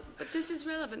like, oh, but this is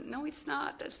relevant. No, it's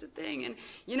not. That's the thing. And,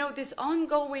 this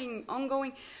ongoing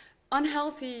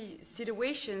unhealthy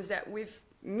situations that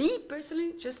me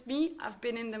personally, just me, I've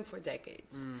been in them for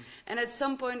decades. And at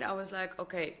some point I was like,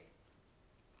 okay,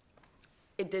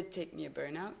 it did take me a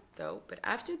burnout, though. But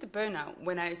after the burnout,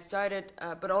 when I started,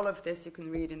 but all of this you can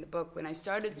read in the book. When I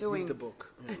started doing the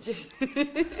book,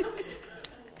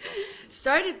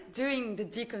 started doing the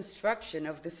deconstruction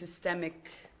of the systemic,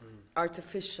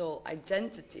 artificial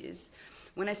identities.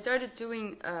 When I started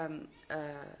doing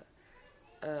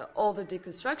all the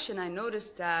deconstruction, I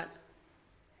noticed that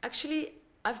actually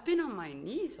I've been on my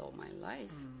knees all my life.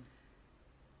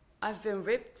 I've been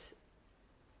ripped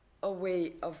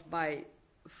away of my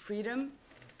freedom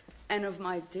and of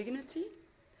my dignity.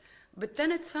 But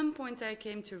then at some point I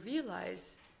came to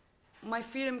realize my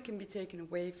freedom can be taken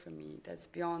away from me. That's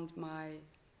beyond my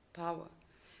power.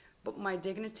 But my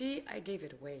dignity, I gave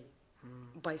it away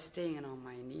by staying on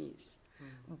my knees,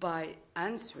 by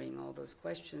answering all those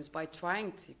questions, by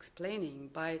trying to explaining,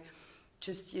 by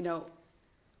just,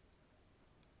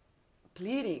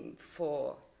 pleading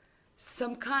for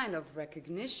some kind of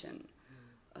recognition.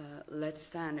 Let's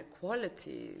stand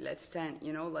equality. Let's stand,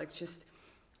 just...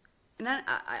 And then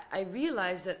I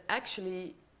realized that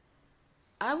actually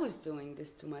I was doing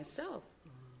this to myself.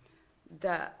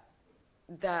 That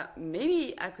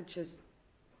maybe I could just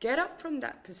get up from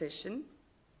that position,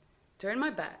 turn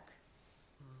my back,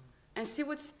 and see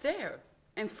what's there,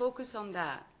 and focus on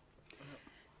that.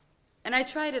 And I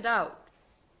tried it out.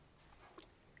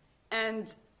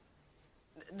 And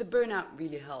the burnout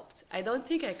really helped. I don't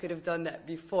think I could have done that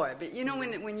before. But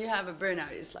when you have a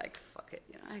burnout, it's like, fuck it.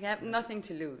 I have nothing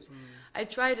to lose. I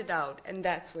tried it out, and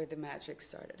that's where the magic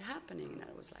started happening. And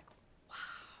I was like,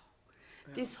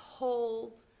 wow, this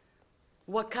whole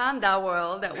Wakanda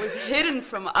world that was hidden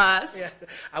from us. Yeah,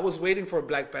 I was waiting for a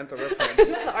Black Panther reference.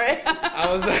 Sorry. I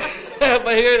was like,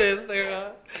 but here it is.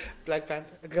 There, Black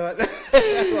Panther. God.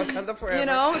 Wakanda forever.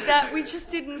 That we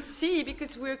just didn't see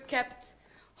because we're kept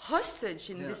hostage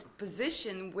in this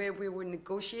position where we were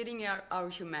negotiating our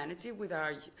humanity with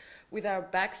our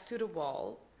backs to the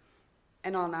wall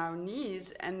and on our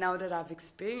knees. And now that I've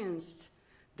experienced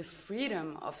the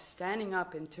freedom of standing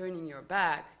up and turning your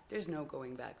back, there's no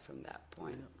going back from that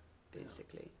point,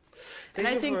 basically. And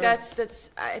I think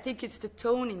I think it's the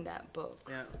tone in that book.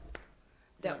 Yeah.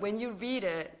 That when you read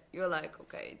it, you're like,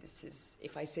 okay,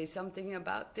 if I say something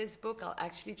about this book, I'll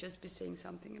actually just be saying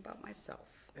something about myself.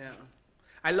 Yeah.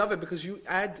 I love it because you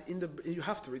add you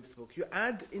have to read this book. You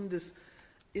add in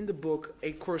the book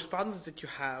a correspondence that you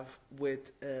have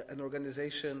with an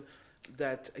organization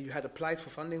that you had applied for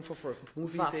funding for a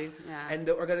movie thing, and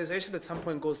the organization at some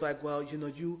point goes like, well,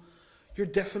 you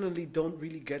definitely don't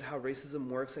really get how racism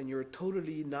works, and you're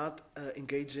totally not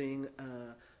engaging.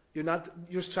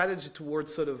 Your strategy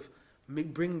towards sort of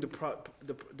bringing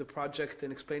the project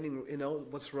and explaining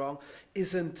what's wrong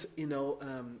isn't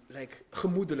like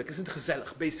gemoedelijk, isn't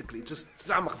gezellig, basically, just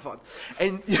samengevat.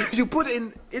 And you put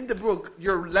in the book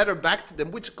your letter back to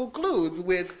them, which concludes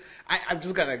with, I'm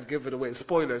just gonna give it away,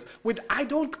 spoilers, with I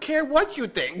don't care what you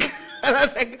think. And I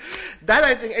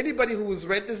think anybody who has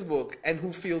read this book and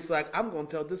who feels like I'm gonna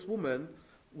tell this woman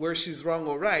where she's wrong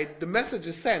or right, the message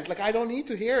is sent. Like, I don't need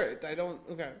to hear it.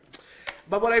 Okay.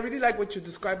 But what I really like what you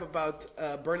describe about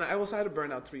burnout, I also had a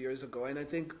burnout 3 years ago, and I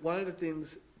think one of the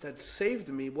things that saved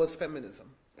me was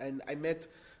feminism. And I met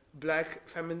Black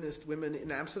feminist women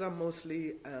in Amsterdam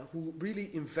mostly who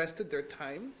really invested their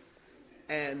time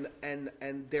and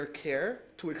their care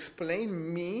to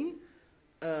explain me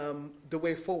the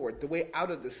way forward, the way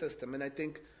out of the system. And I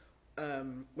think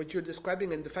what you're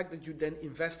describing and the fact that you then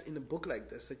invest in a book like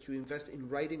this, that you invest in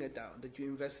writing it down, that you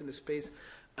invest in a space,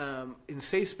 in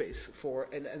safe space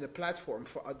and a platform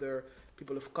for other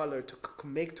people of color to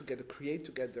make together, create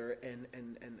together, and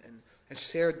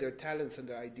share their talents and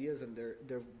their ideas and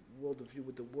their worldview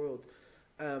with the world,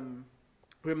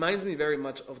 reminds me very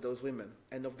much of those women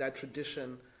and of that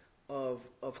tradition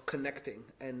of connecting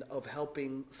and of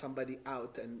helping somebody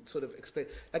out and sort of explain.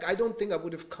 Like, I don't think I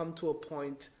would have come to a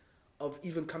point of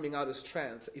even coming out as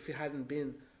trans if it hadn't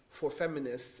been for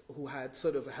feminists who had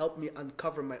sort of helped me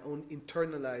uncover my own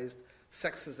internalized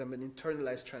sexism and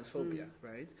internalized transphobia,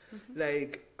 right? Mm-hmm.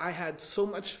 Like, I had so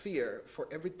much fear for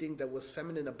everything that was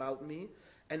feminine about me,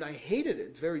 and I hated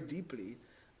it very deeply.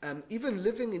 Even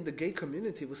living in the gay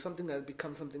community was something that had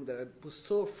become something that I was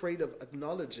so afraid of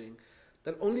acknowledging,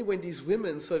 that only when these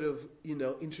women sort of,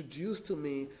 introduced to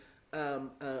me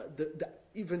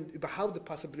even about the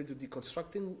possibility of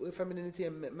deconstructing femininity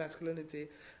and masculinity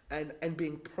and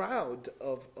being proud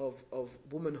of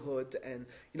womanhood. And,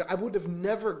 I would have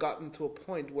never gotten to a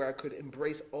point where I could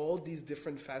embrace all these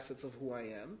different facets of who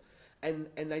I am.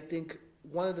 And I think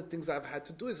one of the things I've had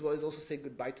to do as well is also say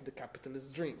goodbye to the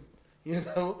capitalist dream,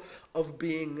 of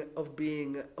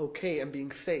being okay and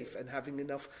being safe and having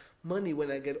enough money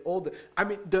when I get older. I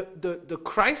mean, the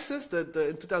crisis in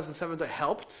 2007 that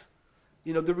helped,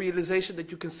 the realization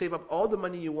that you can save up all the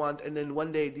money you want and then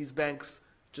one day these banks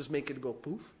just make it go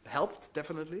poof, helped,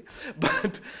 definitely.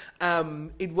 But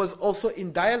it was also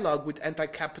in dialogue with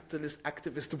anti-capitalist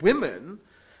activist women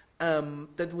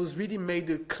that was really made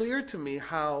it clear to me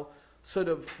how sort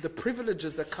of the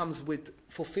privileges that comes with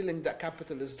fulfilling that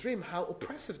capitalist dream, how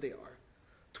oppressive they are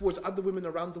towards other women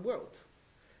around the world.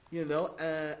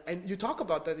 And you talk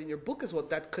about that in your book as well,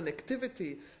 that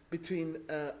connectivity between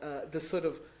the sort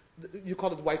of you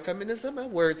call it white feminism,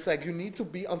 where it's like you need to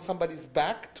be on somebody's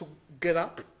back to get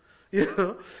up, you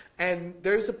know? And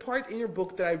there's a part in your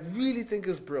book that I really think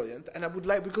is brilliant, and I would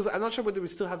like, because I'm not sure whether we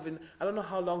still have been, I don't know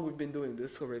how long we've been doing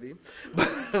this already, but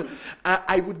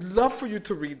I would love for you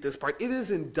to read this part. It is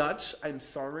in Dutch, I'm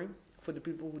sorry for the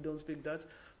people who don't speak Dutch,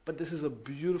 but this is a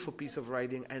beautiful piece of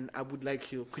writing, and I would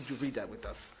like you, could you read that with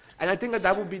us? And I think that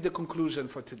that would be the conclusion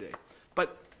for today. But,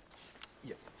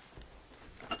 yeah.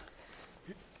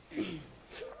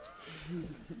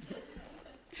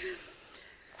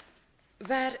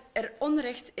 Waar er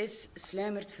onrecht is,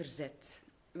 sluimert verzet.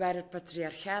 Waar er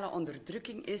patriarchale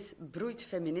onderdrukking is, broeit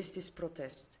feministisch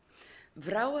protest.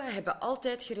 Vrouwen hebben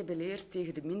altijd gerebelleerd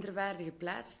tegen de minderwaardige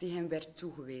plaats die hen werd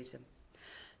toegewezen.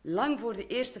 Lang voor de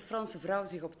eerste Franse vrouw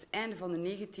zich op het einde van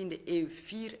de 19e eeuw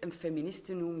Hier een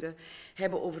feministe noemde,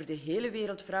 hebben over de hele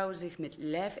wereld vrouwen zich met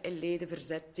lijf en leden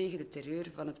verzet tegen de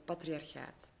terreur van het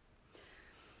patriarchaat.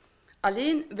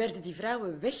 Alleen werden die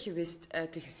vrouwen weggewist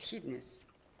uit de geschiedenis.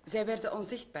 Zij werden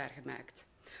onzichtbaar gemaakt.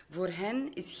 Voor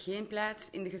hen is geen plaats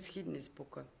in de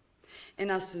geschiedenisboeken. En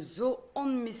als ze zo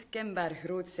onmiskenbaar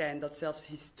groot zijn dat zelfs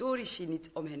historici niet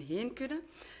om hen heen kunnen,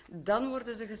 dan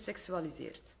worden ze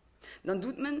geseksualiseerd. Dan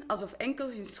doet men alsof enkel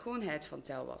hun schoonheid van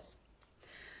tel was.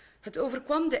 Het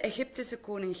overkwam de Egyptische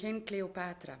koningin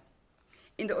Cleopatra.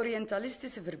 In de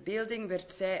orientalistische verbeelding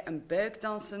werd zij een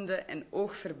buikdansende en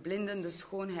oogverblindende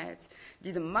schoonheid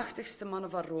die de machtigste mannen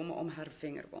van Rome om haar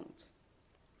vinger wond.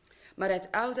 Maar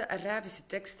uit oude Arabische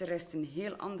teksten rest een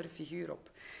heel andere figuur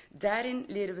op. Daarin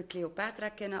leren we Cleopatra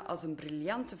kennen als een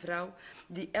briljante vrouw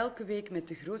die elke week met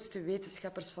de grootste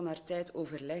wetenschappers van haar tijd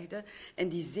overlegde en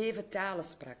die 7 talen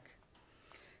sprak.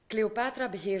 Cleopatra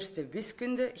beheerste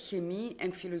wiskunde, chemie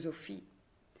en filosofie.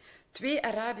 2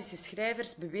 Arabische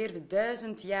schrijvers beweerden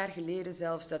 1000 jaar geleden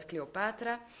zelfs dat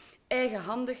Cleopatra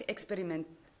eigenhandig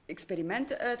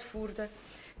experimenten uitvoerde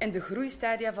en de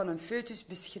groeistadia van een foetus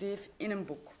beschreef in een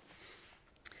boek.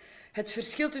 Het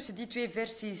verschil tussen die 2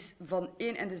 versies van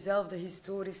één en dezelfde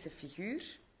historische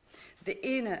figuur. De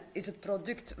ene is het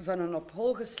product van een op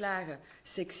hol geslagen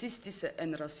seksistische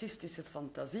en racistische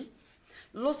fantasie,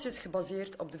 losjes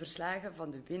gebaseerd op de verslagen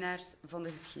van de winnaars van de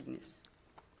geschiedenis.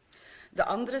 De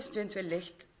andere steunt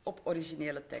wellicht op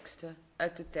originele teksten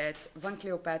uit de tijd van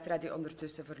Cleopatra die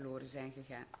ondertussen verloren zijn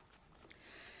gegaan.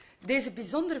 Deze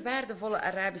bijzonder waardevolle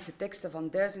Arabische teksten van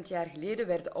 1000 jaar geleden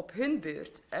werden op hun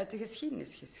beurt uit de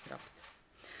geschiedenis geschrapt.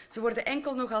 Ze worden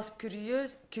enkel nog als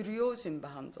curiosum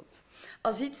behandeld,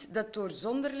 als iets dat door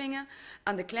zonderlingen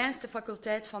aan de kleinste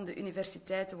faculteit van de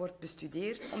universiteiten wordt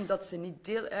bestudeerd, omdat ze niet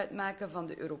deel uitmaken van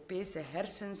de Europese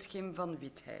hersenschim van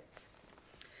witheid.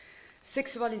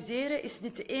 Seksualiseren is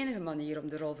niet de enige manier om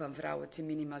de rol van vrouwen te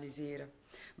minimaliseren.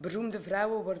 Beroemde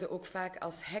vrouwen worden ook vaak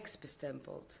als heks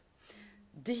bestempeld.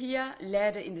 Dihya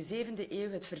leidde in de 7e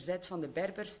eeuw het verzet van de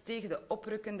Berbers tegen de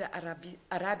oprukkende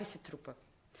Arabische troepen.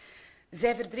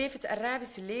 Zij verdreef het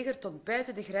Arabische leger tot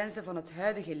buiten de grenzen van het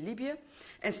huidige Libië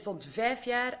en stond 5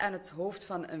 jaar aan het hoofd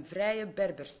van een vrije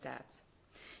Berberstaat.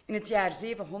 In het jaar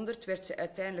 700 werd ze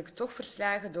uiteindelijk toch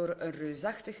verslagen door een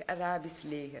reusachtig Arabisch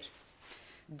leger.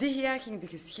 Dihya ging de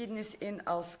geschiedenis in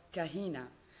als kahina,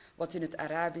 wat in het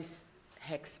Arabisch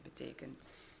heks betekent.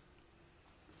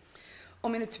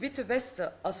 Om in het Witte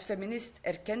Westen als feminist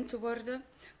erkend te worden,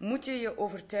 moet je je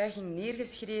overtuiging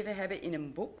neergeschreven hebben in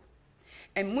een boek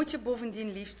en moet je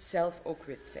bovendien liefst zelf ook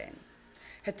wit zijn.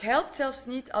 Het helpt zelfs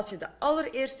niet als je de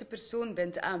allereerste persoon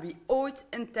bent aan wie ooit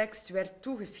een tekst werd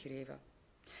toegeschreven.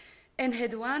 En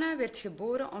Hedouana werd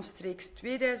geboren omstreeks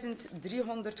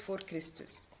 2300 voor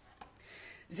Christus.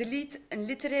 Ze liet een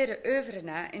literaire oeuvre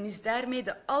na en is daarmee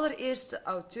de allereerste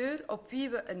auteur op wie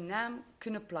we een naam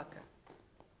kunnen plakken.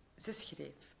 Ze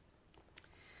schreef: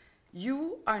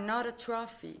 You are not a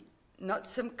trophy, not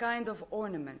some kind of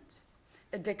ornament,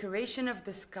 a decoration of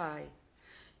the sky.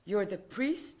 You're the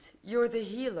priest, you're the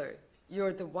healer,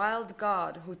 you're the wild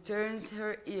god who turns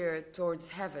her ear towards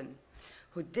heaven,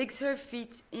 who digs her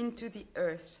feet into the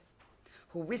earth,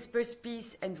 who whispers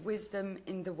peace and wisdom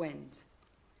in the wind.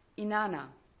 Inanna,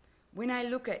 when I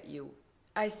look at you,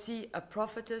 I see a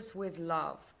prophetess with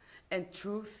love and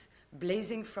truth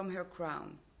blazing from her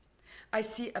crown. I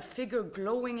see a figure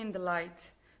glowing in the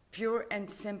light, pure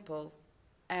and simple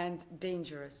and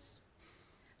dangerous.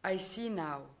 I see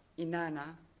now,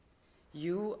 Inanna,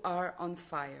 you are on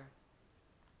fire.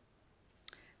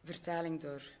 Vertaling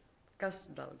door Cas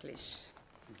Dalglish.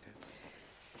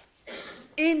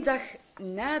 Eén dag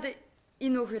na de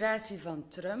inauguratie van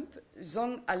Trump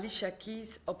zong Alicia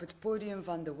Keys op het podium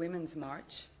van de Women's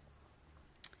March.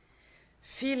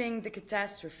 Feeling the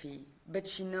catastrophe, but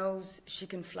she knows she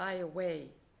can fly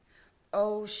away.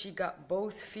 Oh, she got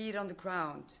both feet on the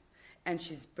ground, and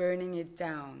she's burning it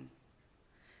down.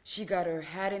 She got her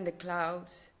head in the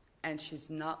clouds, and she's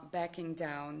not backing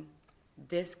down.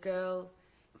 This girl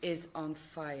is on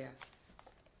fire.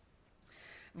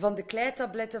 Van de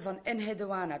kleitabletten van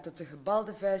Enhedoana tot de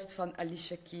gebalde vuist van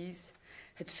Alicia Keys,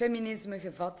 het feminisme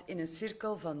gevat in een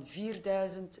cirkel van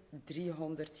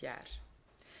 4300 jaar.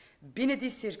 Binnen die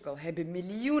cirkel hebben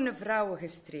miljoenen vrouwen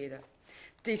gestreden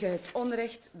tegen het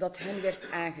onrecht dat hen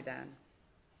werd aangedaan.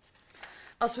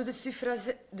 Als we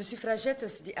de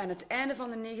suffragettes die aan het einde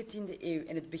van de 19e eeuw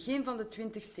en het begin van de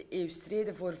 20e eeuw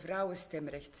streden voor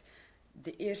vrouwenstemrecht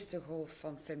de eerste golf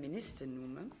van feministen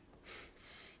noemen,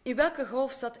 in welke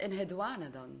golf zat Enhedoana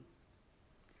dan?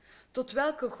 Tot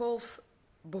welke golf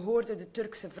behoorde de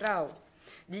Turkse vrouw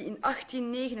die in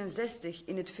 1869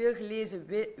 in het veelgelezen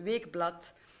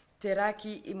weekblad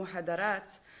Teraki-i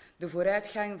Muhadarat, de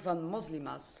vooruitgang van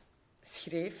moslima's,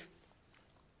 schreef: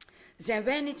 zijn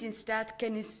wij niet in staat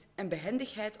kennis en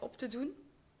behendigheid op te doen?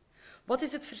 Wat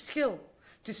is het verschil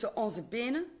tussen onze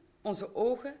benen, onze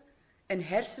ogen en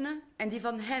hersenen en die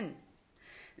van hen?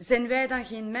 Zijn wij dan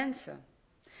geen mensen?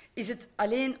 Is het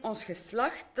alleen ons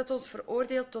geslacht dat ons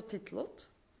veroordeelt tot dit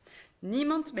lot?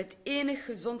 Niemand met enig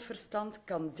gezond verstand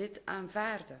kan dit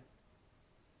aanvaarden.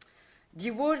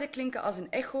 Die woorden klinken als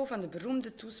een echo van de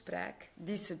beroemde toespraak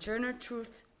die Sojourner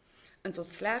Truth, een tot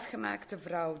slaaf gemaakte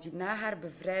vrouw die na haar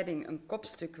bevrijding een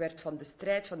kopstuk werd van de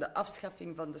strijd van de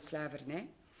afschaffing van de slavernij,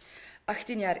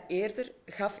 18 jaar eerder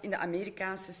gaf in de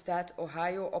Amerikaanse staat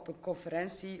Ohio op een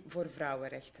conferentie voor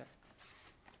vrouwenrechten.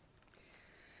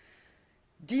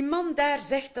 Die man daar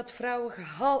zegt dat vrouwen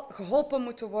geholpen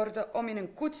moeten worden om in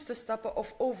een koets te stappen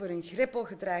of over een greppel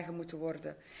gedragen moeten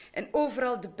worden en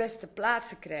overal de beste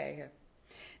plaatsen krijgen.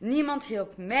 Niemand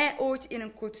hielp mij ooit in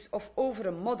een koets of over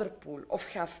een modderpoel of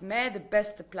gaf mij de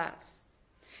beste plaats.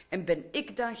 En ben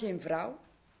ik dan geen vrouw?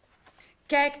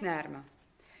 Kijk naar me.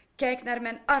 Kijk naar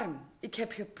mijn arm. Ik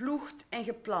heb geploegd en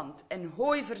geplant en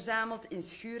hooi verzameld in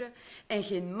schuren en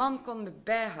geen man kon me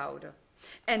bijhouden.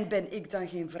 En ben ik dan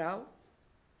geen vrouw?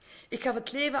 Ik gaf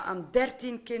het leven aan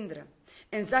 13 kinderen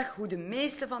en zag hoe de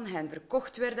meeste van hen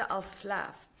verkocht werden als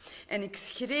slaaf. En ik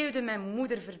schreeuwde mijn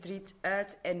moederverdriet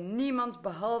uit en niemand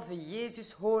behalve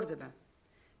Jezus hoorde me.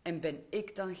 En ben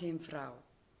ik dan geen vrouw?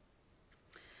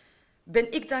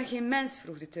 Ben ik dan geen mens,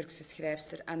 vroeg de Turkse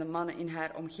schrijfster aan de mannen in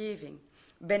haar omgeving.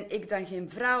 Ben ik dan geen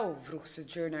vrouw, vroeg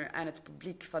Sojourner aan het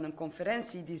publiek van een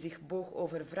conferentie die zich boog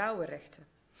over vrouwenrechten.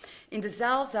 In de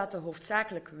zaal zaten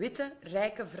hoofdzakelijk witte,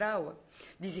 rijke vrouwen,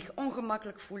 die zich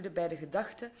ongemakkelijk voelden bij de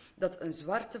gedachte dat een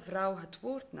zwarte vrouw het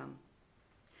woord nam.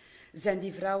 Zijn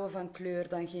die vrouwen van kleur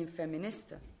dan geen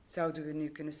feministen, zouden we nu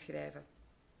kunnen schrijven.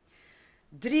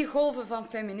 3 golven van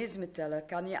feminisme tellen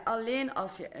kan je alleen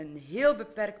als je een heel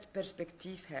beperkt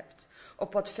perspectief hebt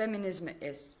op wat feminisme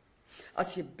is.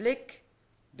 Als je blik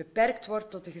beperkt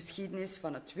wordt tot de geschiedenis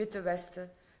van het Witte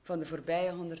Westen van de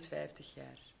voorbije 150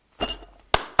 jaar.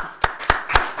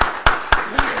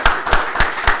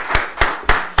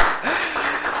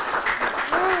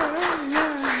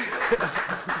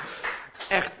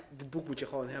 Echt, dit boek moet je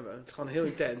gewoon hebben. Het is gewoon heel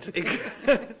intens.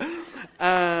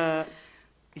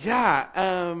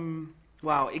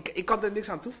 Wauw, ik kan er niks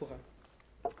aan toevoegen.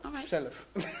 Alright. Zelf.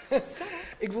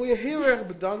 Ik wil je heel erg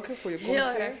bedanken voor je komst.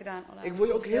 Heel erg gedaan, Olave. Ik wil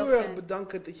je ook heel erg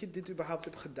bedanken dat je dit überhaupt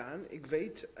hebt gedaan. Ik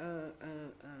weet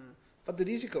wat de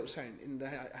risico's zijn in de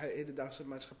hedendaagse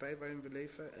maatschappij waarin we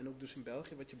leven. En ook dus in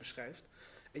België, wat je beschrijft.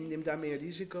 En je neemt daarmee een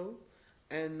risico.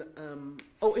 And,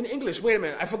 in English, wait a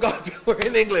minute, I forgot, we're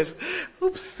in English.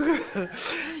 Oops.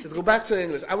 Let's go back to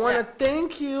English. I want to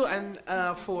thank you and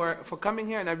for coming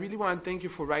here, and I really want to thank you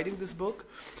for writing this book.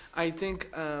 I think,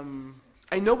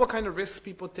 I know what kind of risks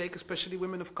people take, especially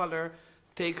women of color,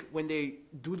 take when they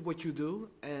do what you do,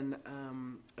 and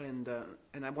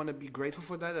I want to be grateful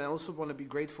for that, and I also want to be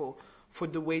grateful for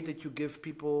the way that you give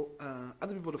people,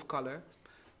 other people of color,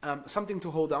 something to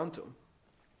hold on to,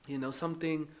 you know,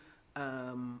 something.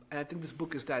 And I think this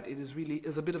book is that. It is really,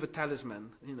 it's a bit of a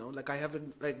talisman, you know. Like I have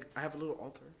a little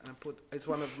altar, and it's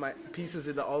one of my pieces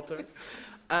in the altar.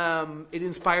 It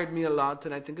inspired me a lot,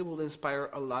 and I think it will inspire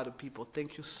a lot of people.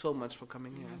 Thank you so much for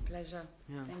coming here. My pleasure.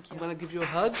 Yeah. Thank you. I'm gonna give you a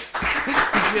hug.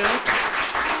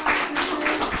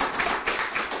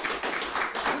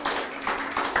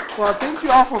 Well, thank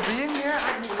you all for being here.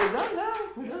 We're done now.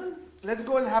 We're done. Let's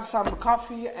go and have some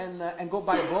coffee and go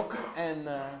buy a book. And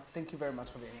thank you very much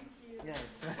for being here. Yeah.